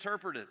can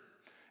interpret it.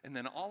 And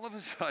then all of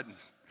a sudden,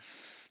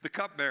 the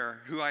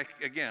cupbearer, who I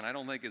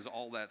don't think is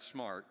all that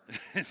smart,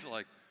 is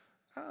like,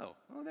 oh,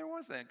 there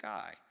was that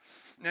guy.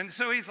 And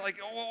so he's like,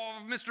 oh,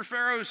 Mr.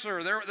 Pharaoh,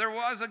 sir, there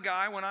was a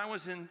guy when I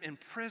was in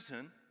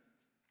prison.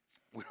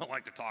 We don't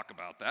like to talk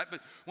about that,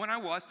 but when I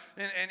was,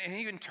 and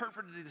he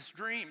interpreted this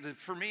dream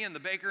for me and the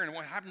baker, and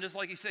what happened just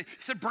like he said,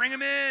 bring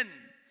him in.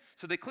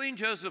 So they clean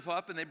Joseph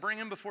up, and they bring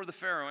him before the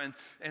Pharaoh,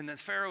 and the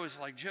Pharaoh is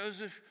like,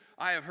 Joseph,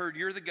 I have heard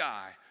you're the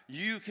guy.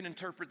 You can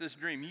interpret this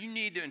dream. You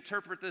need to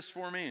interpret this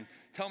for me and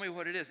tell me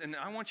what it is. And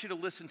I want you to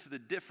listen to the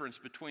difference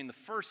between the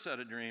first set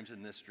of dreams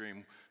and this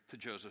dream to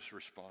Joseph's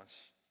response.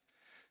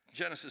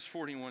 Genesis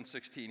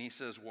 41:16, he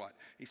says what?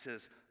 He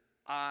says,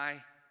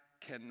 I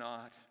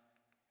cannot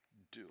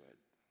do it.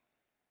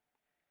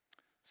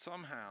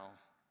 Somehow,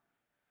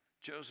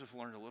 Joseph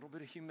learned a little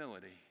bit of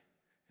humility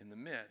in the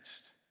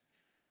midst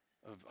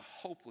of a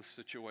hopeless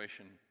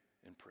situation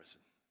in prison.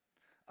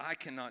 I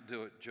cannot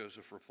do it,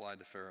 Joseph replied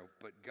to Pharaoh,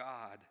 but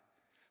God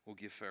will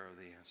give Pharaoh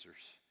the answers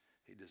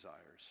he desires.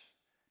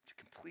 It's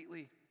a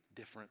completely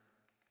different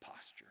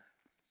posture.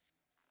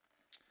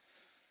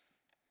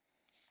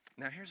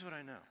 Now, here's what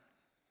I know.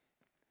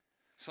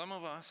 Some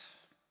of us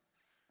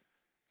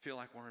feel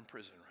like we're in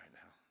prison right now.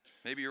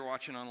 Maybe you're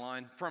watching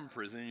online from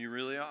prison, and you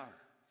really are.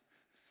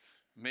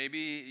 Maybe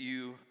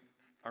you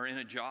are in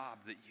a job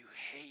that you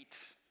hate,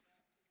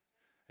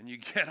 and you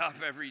get up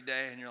every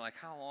day and you're like,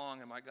 how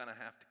long am I going to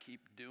have to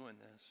keep doing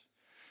this?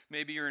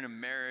 Maybe you're in a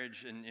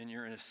marriage and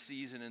you're in a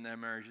season in that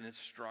marriage and it's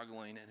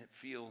struggling and it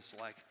feels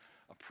like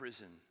a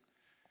prison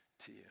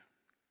to you.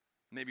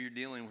 Maybe you're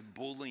dealing with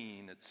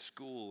bullying at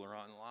school or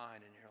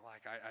online and you're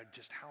like, I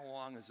just, how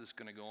long is this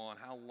going to go on?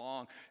 How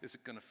long is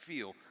it going to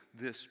feel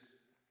this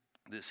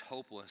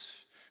hopeless?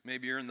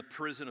 Maybe you're in the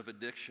prison of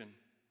addiction,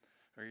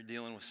 or you're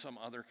dealing with some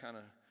other kind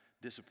of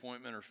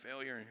disappointment or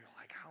failure, and you're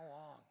like, how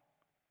long?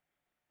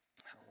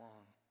 How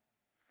long?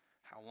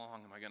 How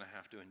long am I going to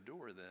have to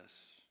endure this?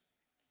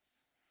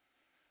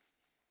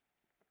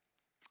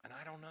 And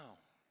I don't know.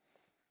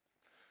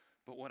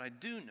 But what I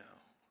do know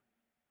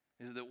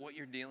is that what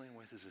you're dealing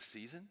with is a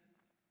season,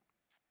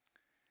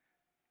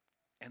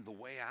 and the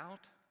way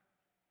out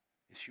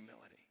is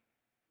humility.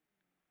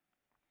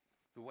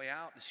 The way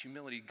out is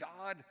humility.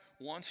 God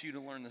wants you to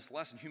learn this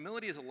lesson.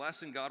 Humility is a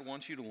lesson God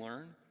wants you to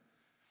learn.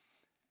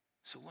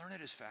 So learn it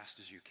as fast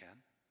as you can.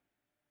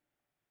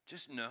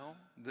 Just know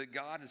that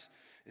God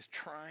is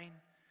trying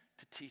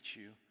to teach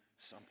you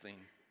something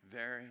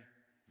very,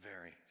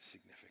 very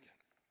significant.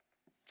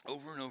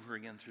 Over and over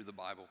again through the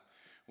Bible,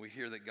 we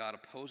hear that God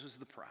opposes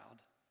the proud,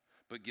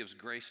 but gives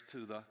grace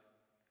to the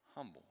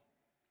humble.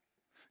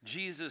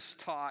 Jesus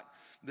taught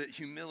that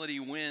humility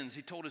wins.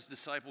 He told his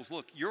disciples,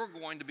 look, you're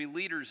going to be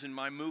leaders in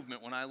my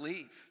movement when I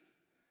leave.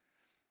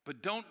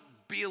 But don't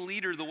be a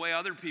leader the way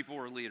other people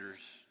are leaders.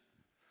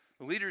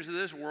 The leaders of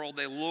this world,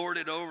 they lord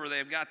it over.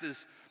 They've got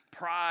this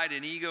pride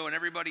and ego, and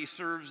everybody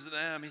serves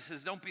them. He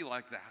says, don't be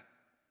like that.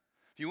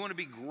 If you want to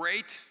be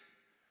great,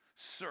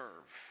 serve.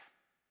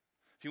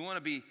 If you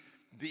want to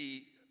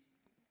be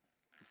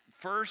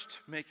first,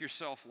 make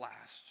yourself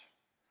last.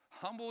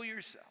 Humble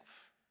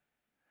yourself,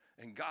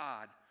 and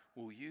God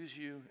will use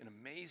you in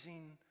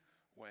amazing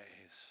ways.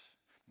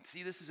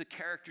 See, this is a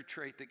character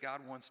trait that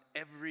God wants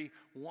every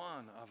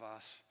one of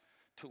us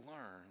to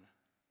learn.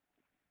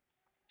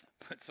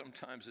 But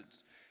sometimes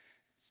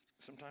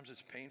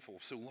it's painful.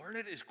 So learn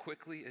it as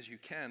quickly as you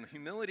can.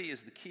 Humility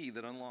is the key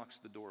that unlocks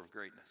the door of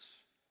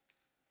greatness.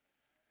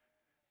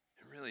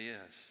 It really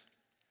is.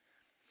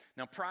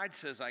 Now, pride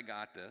says, I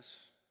got this.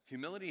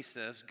 Humility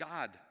says,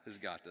 God has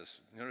got this.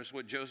 Notice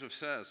what Joseph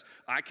says.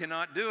 I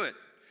cannot do it,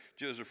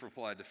 Joseph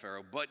replied to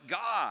Pharaoh, but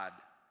God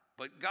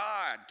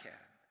can.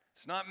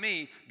 It's not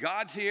me.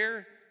 God's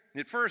here.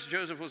 At first,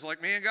 Joseph was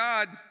like, me and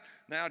God.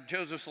 Now,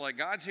 Joseph's like,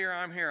 God's here,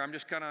 I'm here. I'm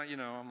just kind of,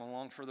 I'm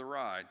along for the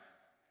ride.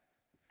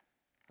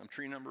 I'm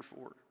tree number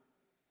 4.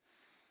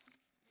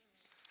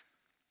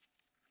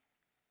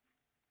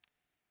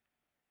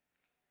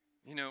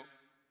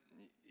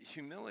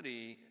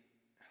 Humility,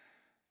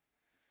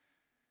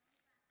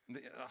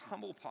 a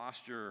humble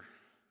posture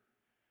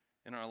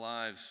in our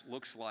lives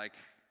looks like,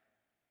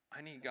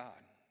 I need God.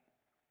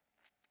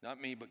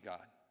 Not me, but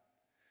God.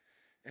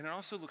 And it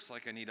also looks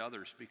like I need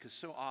others, because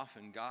so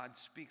often God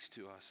speaks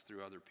to us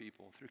through other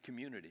people, through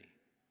community.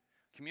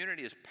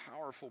 Community is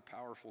powerful,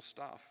 powerful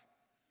stuff.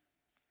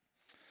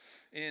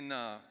 In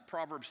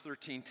Proverbs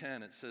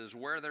 13:10, it says,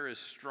 where there is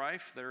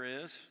strife, there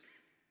is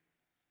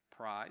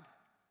pride.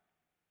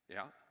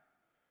 Yeah.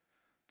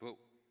 But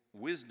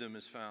wisdom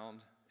is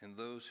found in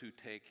those who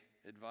take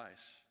advice.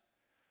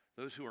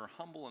 Those who are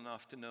humble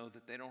enough to know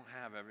that they don't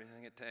have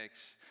everything it takes.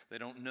 They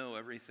don't know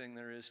everything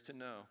there is to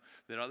know.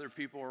 That other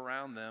people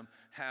around them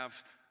have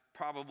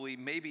probably,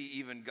 maybe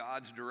even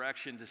God's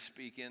direction to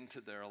speak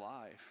into their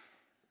life.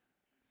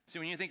 See,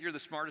 when you think you're the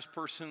smartest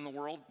person in the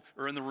world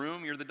or in the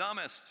room, you're the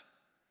dumbest.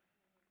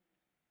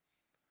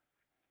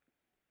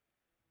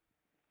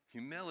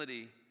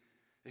 Humility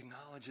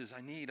acknowledges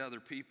I need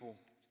other people.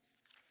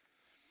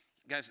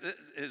 Guys,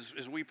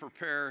 as we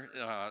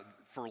prepare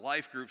for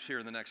life groups here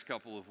in the next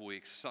couple of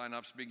weeks,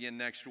 sign-ups begin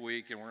next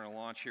week, and we're going to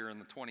launch here on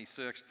the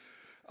 26th.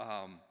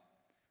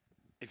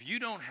 If you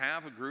don't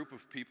have a group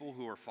of people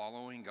who are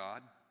following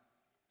God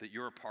that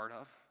you're a part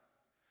of,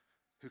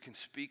 who can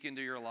speak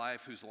into your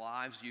life, whose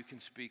lives you can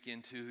speak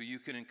into, who you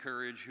can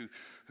encourage,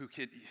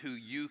 who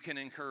you can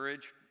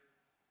encourage,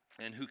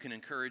 and who can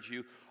encourage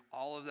you,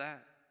 all of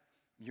that,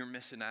 you're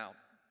missing out.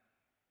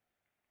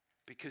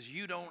 Because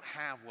you don't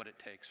have what it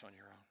takes on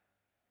your own.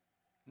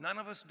 None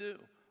of us do.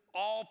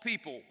 All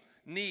people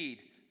need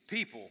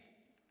people.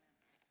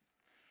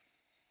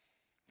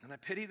 And I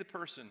pity the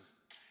person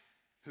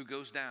who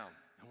goes down.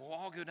 And we'll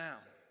all go down.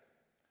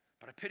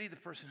 But I pity the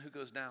person who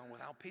goes down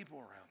without people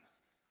around.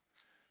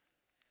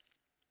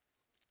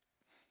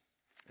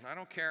 And I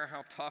don't care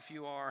how tough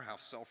you are, how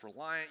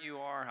self-reliant you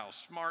are, how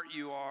smart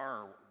you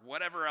are, or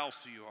whatever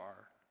else you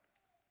are.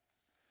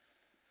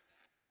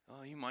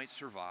 Oh, you might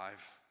survive.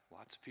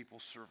 Lots of people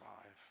survive.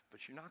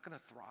 But you're not going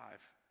to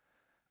thrive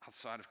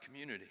outside of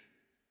community,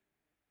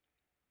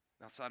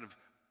 outside of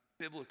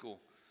biblical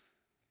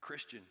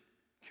Christian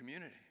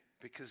community.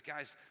 Because,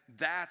 guys,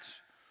 that's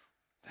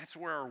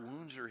where our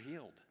wounds are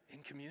healed, in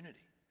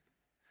community.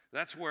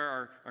 That's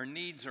where our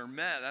needs are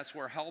met. That's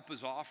where help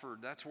is offered.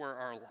 That's where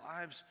our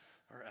lives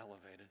are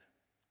elevated.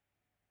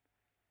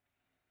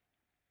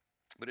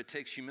 But it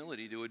takes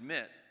humility to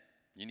admit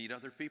you need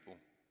other people.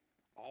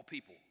 All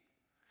people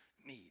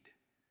need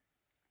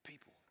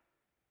people.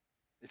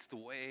 It's the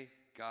way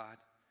God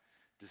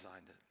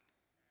designed it.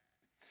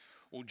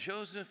 Well,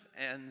 Joseph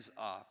ends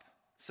up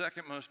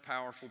second most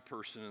powerful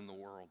person in the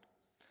world.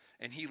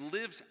 And he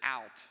lives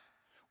out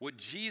what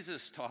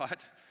Jesus taught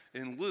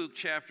in Luke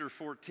chapter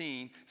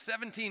 14.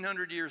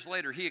 1,700 years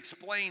later, he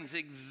explains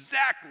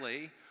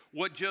exactly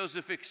what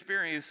Joseph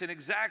experienced and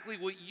exactly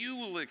what you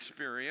will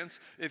experience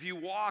if you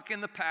walk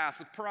in the path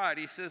of pride.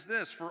 He says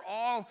this, for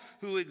all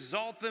who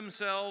exalt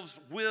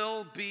themselves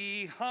will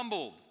be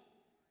humbled.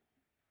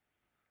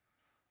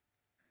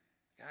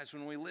 Guys,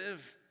 when we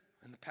live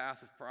in the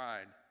path of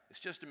pride, it's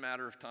just a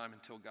matter of time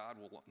until God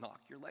will knock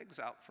your legs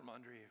out from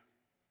under you.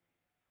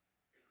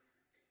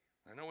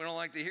 I know we don't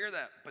like to hear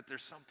that, but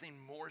there's something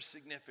more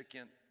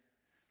significant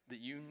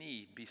that you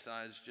need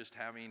besides just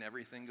having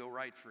everything go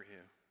right for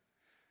you.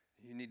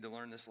 You need to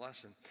learn this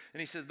lesson. And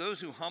he says,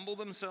 those who humble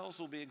themselves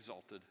will be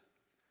exalted.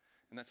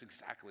 And that's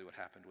exactly what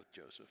happened with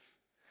Joseph.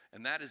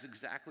 And that is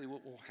exactly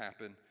what will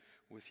happen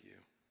with you.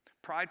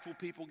 Prideful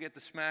people get the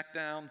smack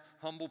down.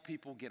 Humble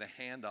people get a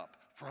hand up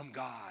from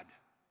God.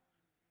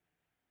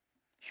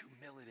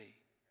 Humility.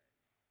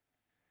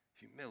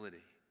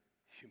 Humility.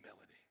 Humility.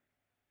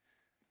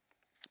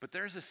 But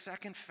there's a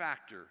second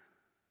factor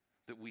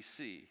that we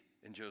see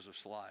in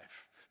Joseph's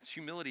life. This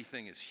humility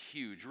thing is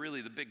huge.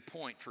 Really, the big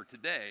point for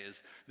today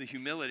is the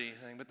humility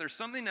thing. But there's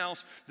something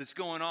else that's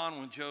going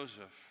on with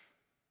Joseph.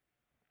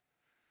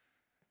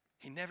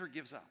 He never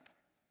gives up.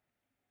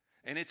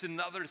 And it's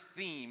another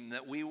theme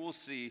that we will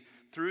see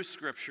through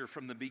Scripture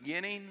from the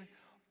beginning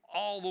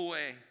all the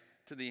way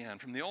to the end,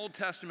 from the Old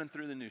Testament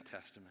through the New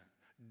Testament.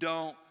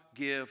 Don't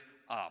give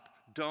up.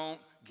 Don't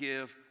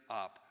give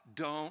up.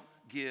 Don't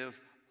give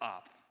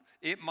up.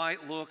 It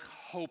might look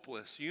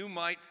hopeless. You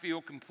might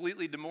feel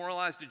completely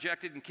demoralized,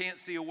 dejected, and can't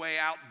see a way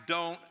out.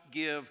 Don't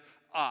give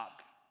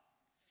up.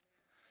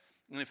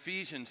 In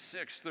Ephesians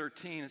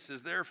 6:13, it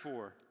says,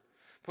 therefore,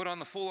 put on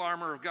the full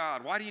armor of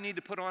God. Why do you need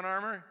to put on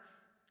armor?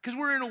 Because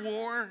we're in a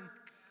war.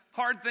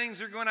 Hard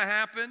things are going to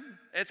happen.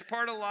 It's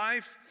part of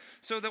life.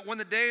 So that when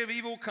the day of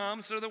evil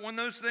comes, so that when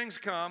those things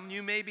come,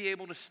 you may be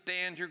able to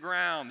stand your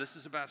ground. This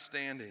is about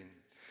standing.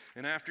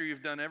 And after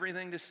you've done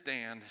everything to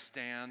stand,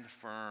 stand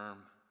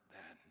firm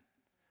then.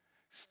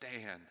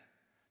 Stand.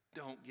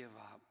 Don't give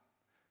up.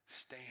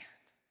 Stand.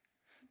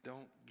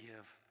 Don't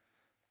give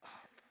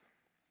up.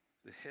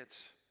 The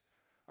hits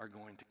are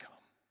going to come.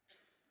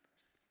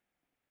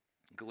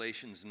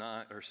 Galatians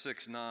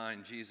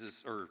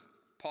 6:9,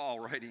 Paul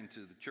writing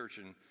to the church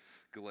in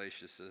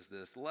Galatia says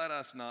this, let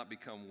us not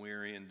become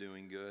weary in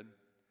doing good,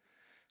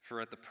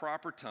 for at the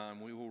proper time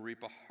we will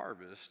reap a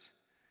harvest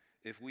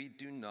if we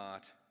do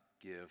not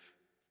give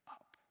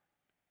up.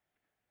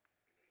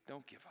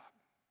 Don't give up.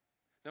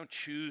 Don't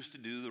choose to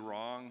do the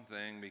wrong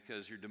thing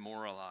because you're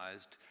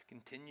demoralized.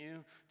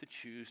 Continue to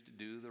choose to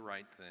do the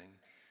right thing,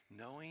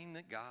 knowing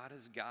that God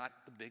has got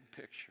the big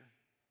picture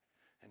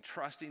and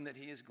trusting that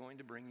he is going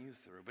to bring you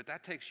through. But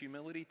that takes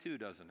humility too,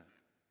 doesn't it?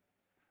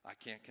 I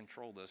can't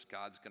control this.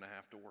 God's going to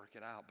have to work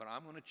it out. But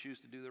I'm going to choose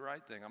to do the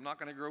right thing. I'm not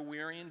going to grow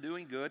weary in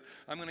doing good.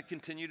 I'm going to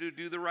continue to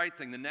do the right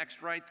thing, the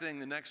next right thing,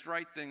 the next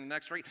right thing, the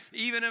next right,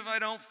 even if I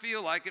don't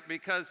feel like it,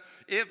 because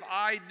if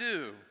I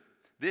do,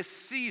 this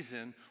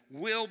season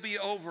will be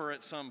over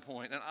at some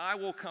point, and I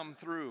will come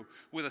through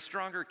with a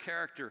stronger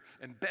character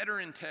and better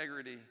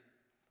integrity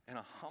and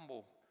a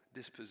humble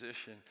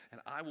disposition,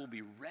 and I will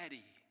be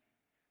ready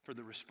for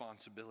the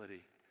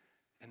responsibility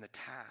and the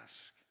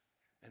task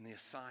and the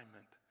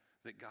assignment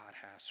that God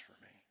has for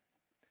me,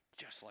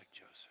 just like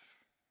Joseph.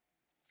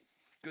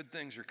 Good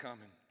things are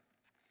coming,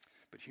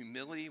 but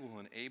humility will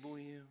enable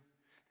you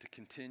to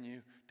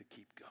continue to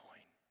keep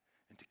going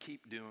and to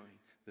keep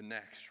doing the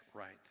next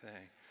right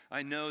thing.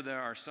 I know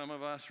there are some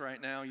of us right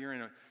now, you're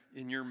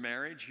in your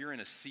marriage, you're in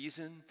a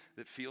season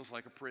that feels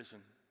like a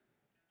prison.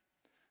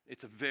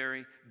 It's a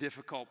very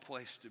difficult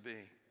place to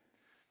be.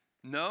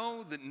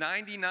 Know that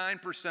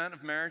 99%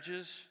 of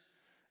marriages,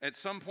 at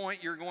some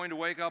point you're going to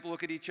wake up,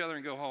 look at each other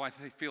and go, oh, I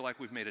feel like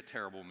we've made a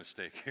terrible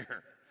mistake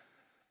here.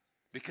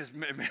 Because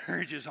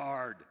marriage is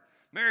hard.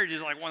 Marriage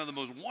is like one of the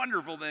most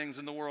wonderful things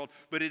in the world,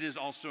 but it is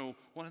also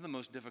one of the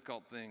most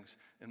difficult things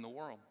in the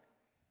world.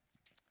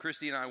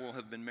 Christy and I will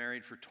have been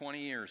married for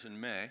 20 years in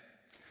May,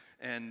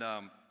 and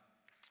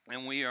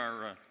we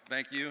are,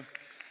 thank you.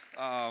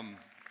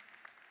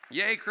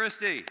 Yay,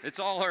 Christy. It's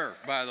all her,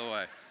 by the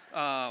way.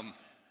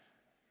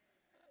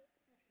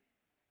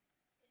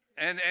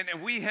 And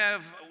we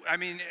have,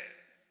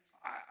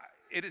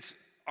 it is,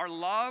 our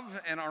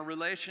love and our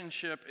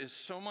relationship is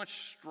so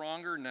much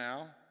stronger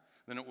now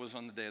than it was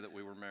on the day that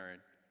we were married.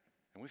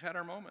 And we've had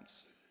our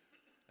moments,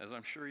 as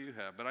I'm sure you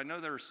have. But I know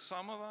there are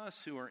some of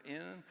us who are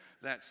in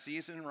that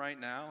season right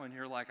now, and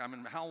you're like,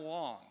 how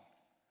long?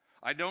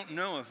 I don't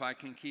know if I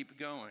can keep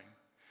going.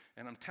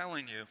 And I'm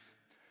telling you,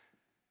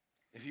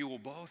 if you will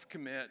both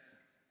commit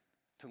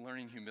to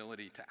learning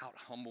humility, to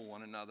out-humble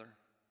one another,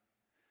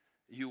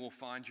 you will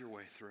find your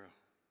way through.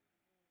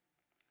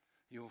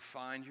 You will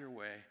find your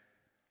way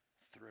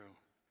through.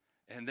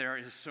 And there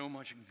is so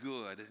much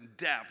good and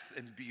depth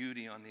and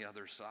beauty on the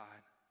other side.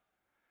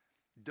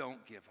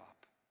 Don't give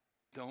up.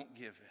 Don't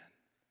give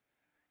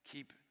in.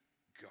 Keep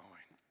going.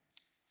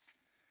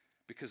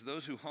 Because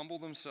those who humble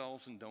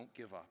themselves and don't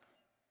give up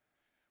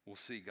will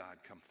see God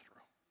come through.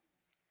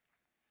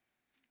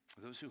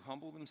 Those who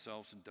humble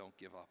themselves and don't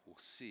give up will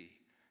see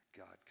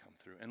God come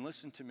through. And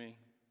listen to me.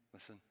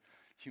 Listen.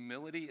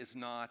 Humility is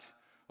not,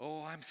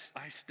 oh,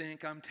 I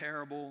stink, I'm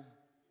terrible.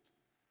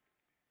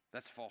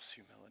 That's false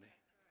humility.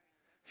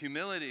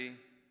 Humility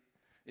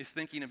is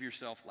thinking of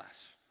yourself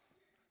less.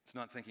 It's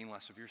not thinking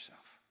less of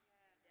yourself.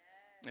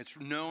 It's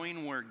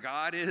knowing where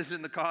God is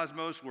in the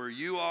cosmos, where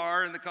you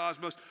are in the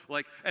cosmos,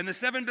 and the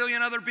 7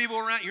 billion other people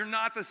around. You're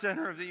not the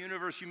center of the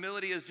universe.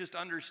 Humility is just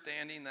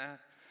understanding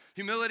that.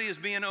 Humility is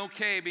being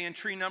okay, being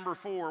tree number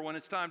 4 when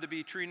it's time to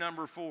be tree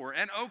number 4,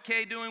 and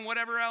okay doing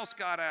whatever else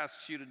God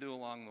asks you to do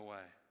along the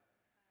way.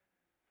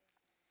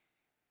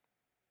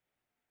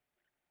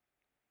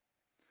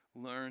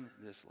 Learn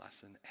this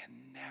lesson and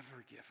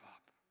never give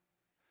up.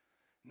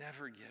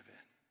 Never give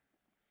in.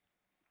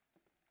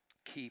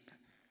 Keep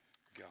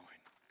going.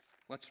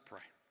 Let's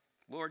pray.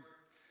 Lord,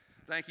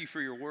 thank you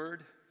for your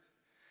word.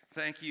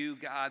 Thank you,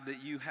 God,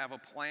 that you have a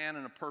plan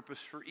and a purpose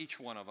for each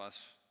one of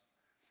us.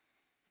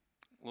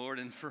 Lord,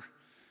 and for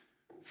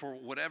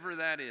whatever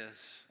that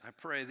is, I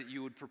pray that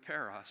you would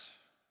prepare us.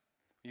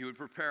 You would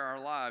prepare our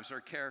lives, our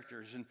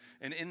characters.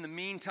 And in the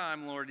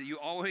meantime, Lord, you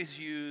always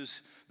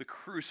use the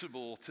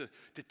crucible to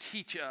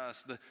teach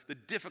us the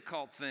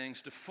difficult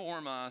things, to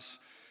form us.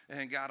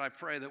 And God, I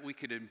pray that we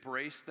could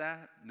embrace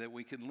that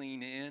we could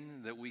lean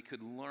in, that we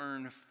could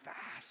learn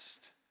fast,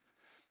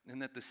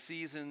 and that the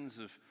seasons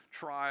of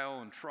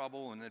trial and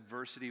trouble and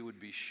adversity would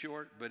be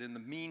short. But in the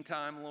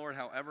meantime, Lord,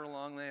 however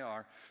long they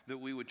are, that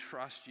we would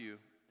trust you,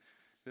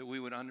 that we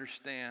would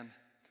understand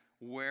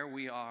where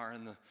we are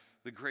in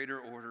the greater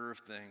order of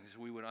things.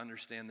 We would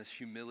understand this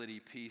humility,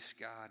 peace,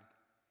 God,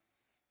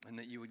 and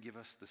that you would give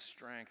us the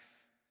strength,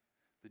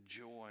 the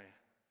joy,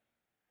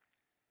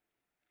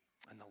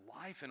 and the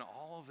life in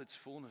all of its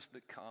fullness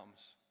that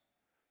comes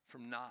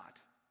from not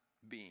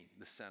being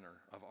the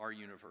center of our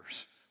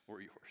universe or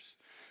yours.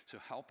 So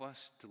help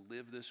us to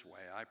live this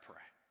way, I pray.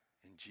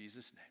 In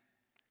Jesus'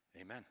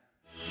 name, amen.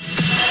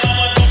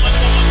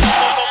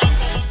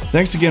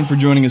 Thanks again for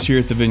joining us here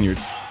at the Vineyard.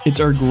 It's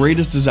our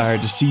greatest desire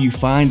to see you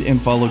find and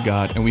follow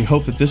God, and we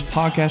hope that this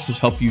podcast has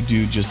helped you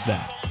do just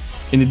that.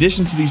 In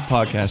addition to these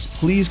podcasts,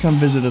 please come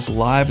visit us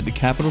live at the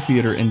Capitol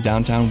Theater in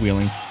downtown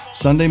Wheeling,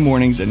 Sunday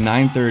mornings at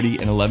 9:30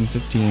 and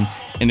 11:15,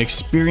 and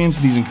experience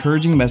these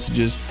encouraging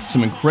messages,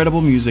 some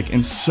incredible music,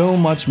 and so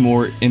much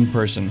more in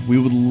person. We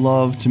would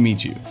love to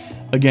meet you.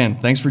 Again,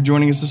 thanks for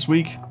joining us this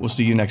week. We'll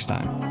see you next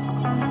time.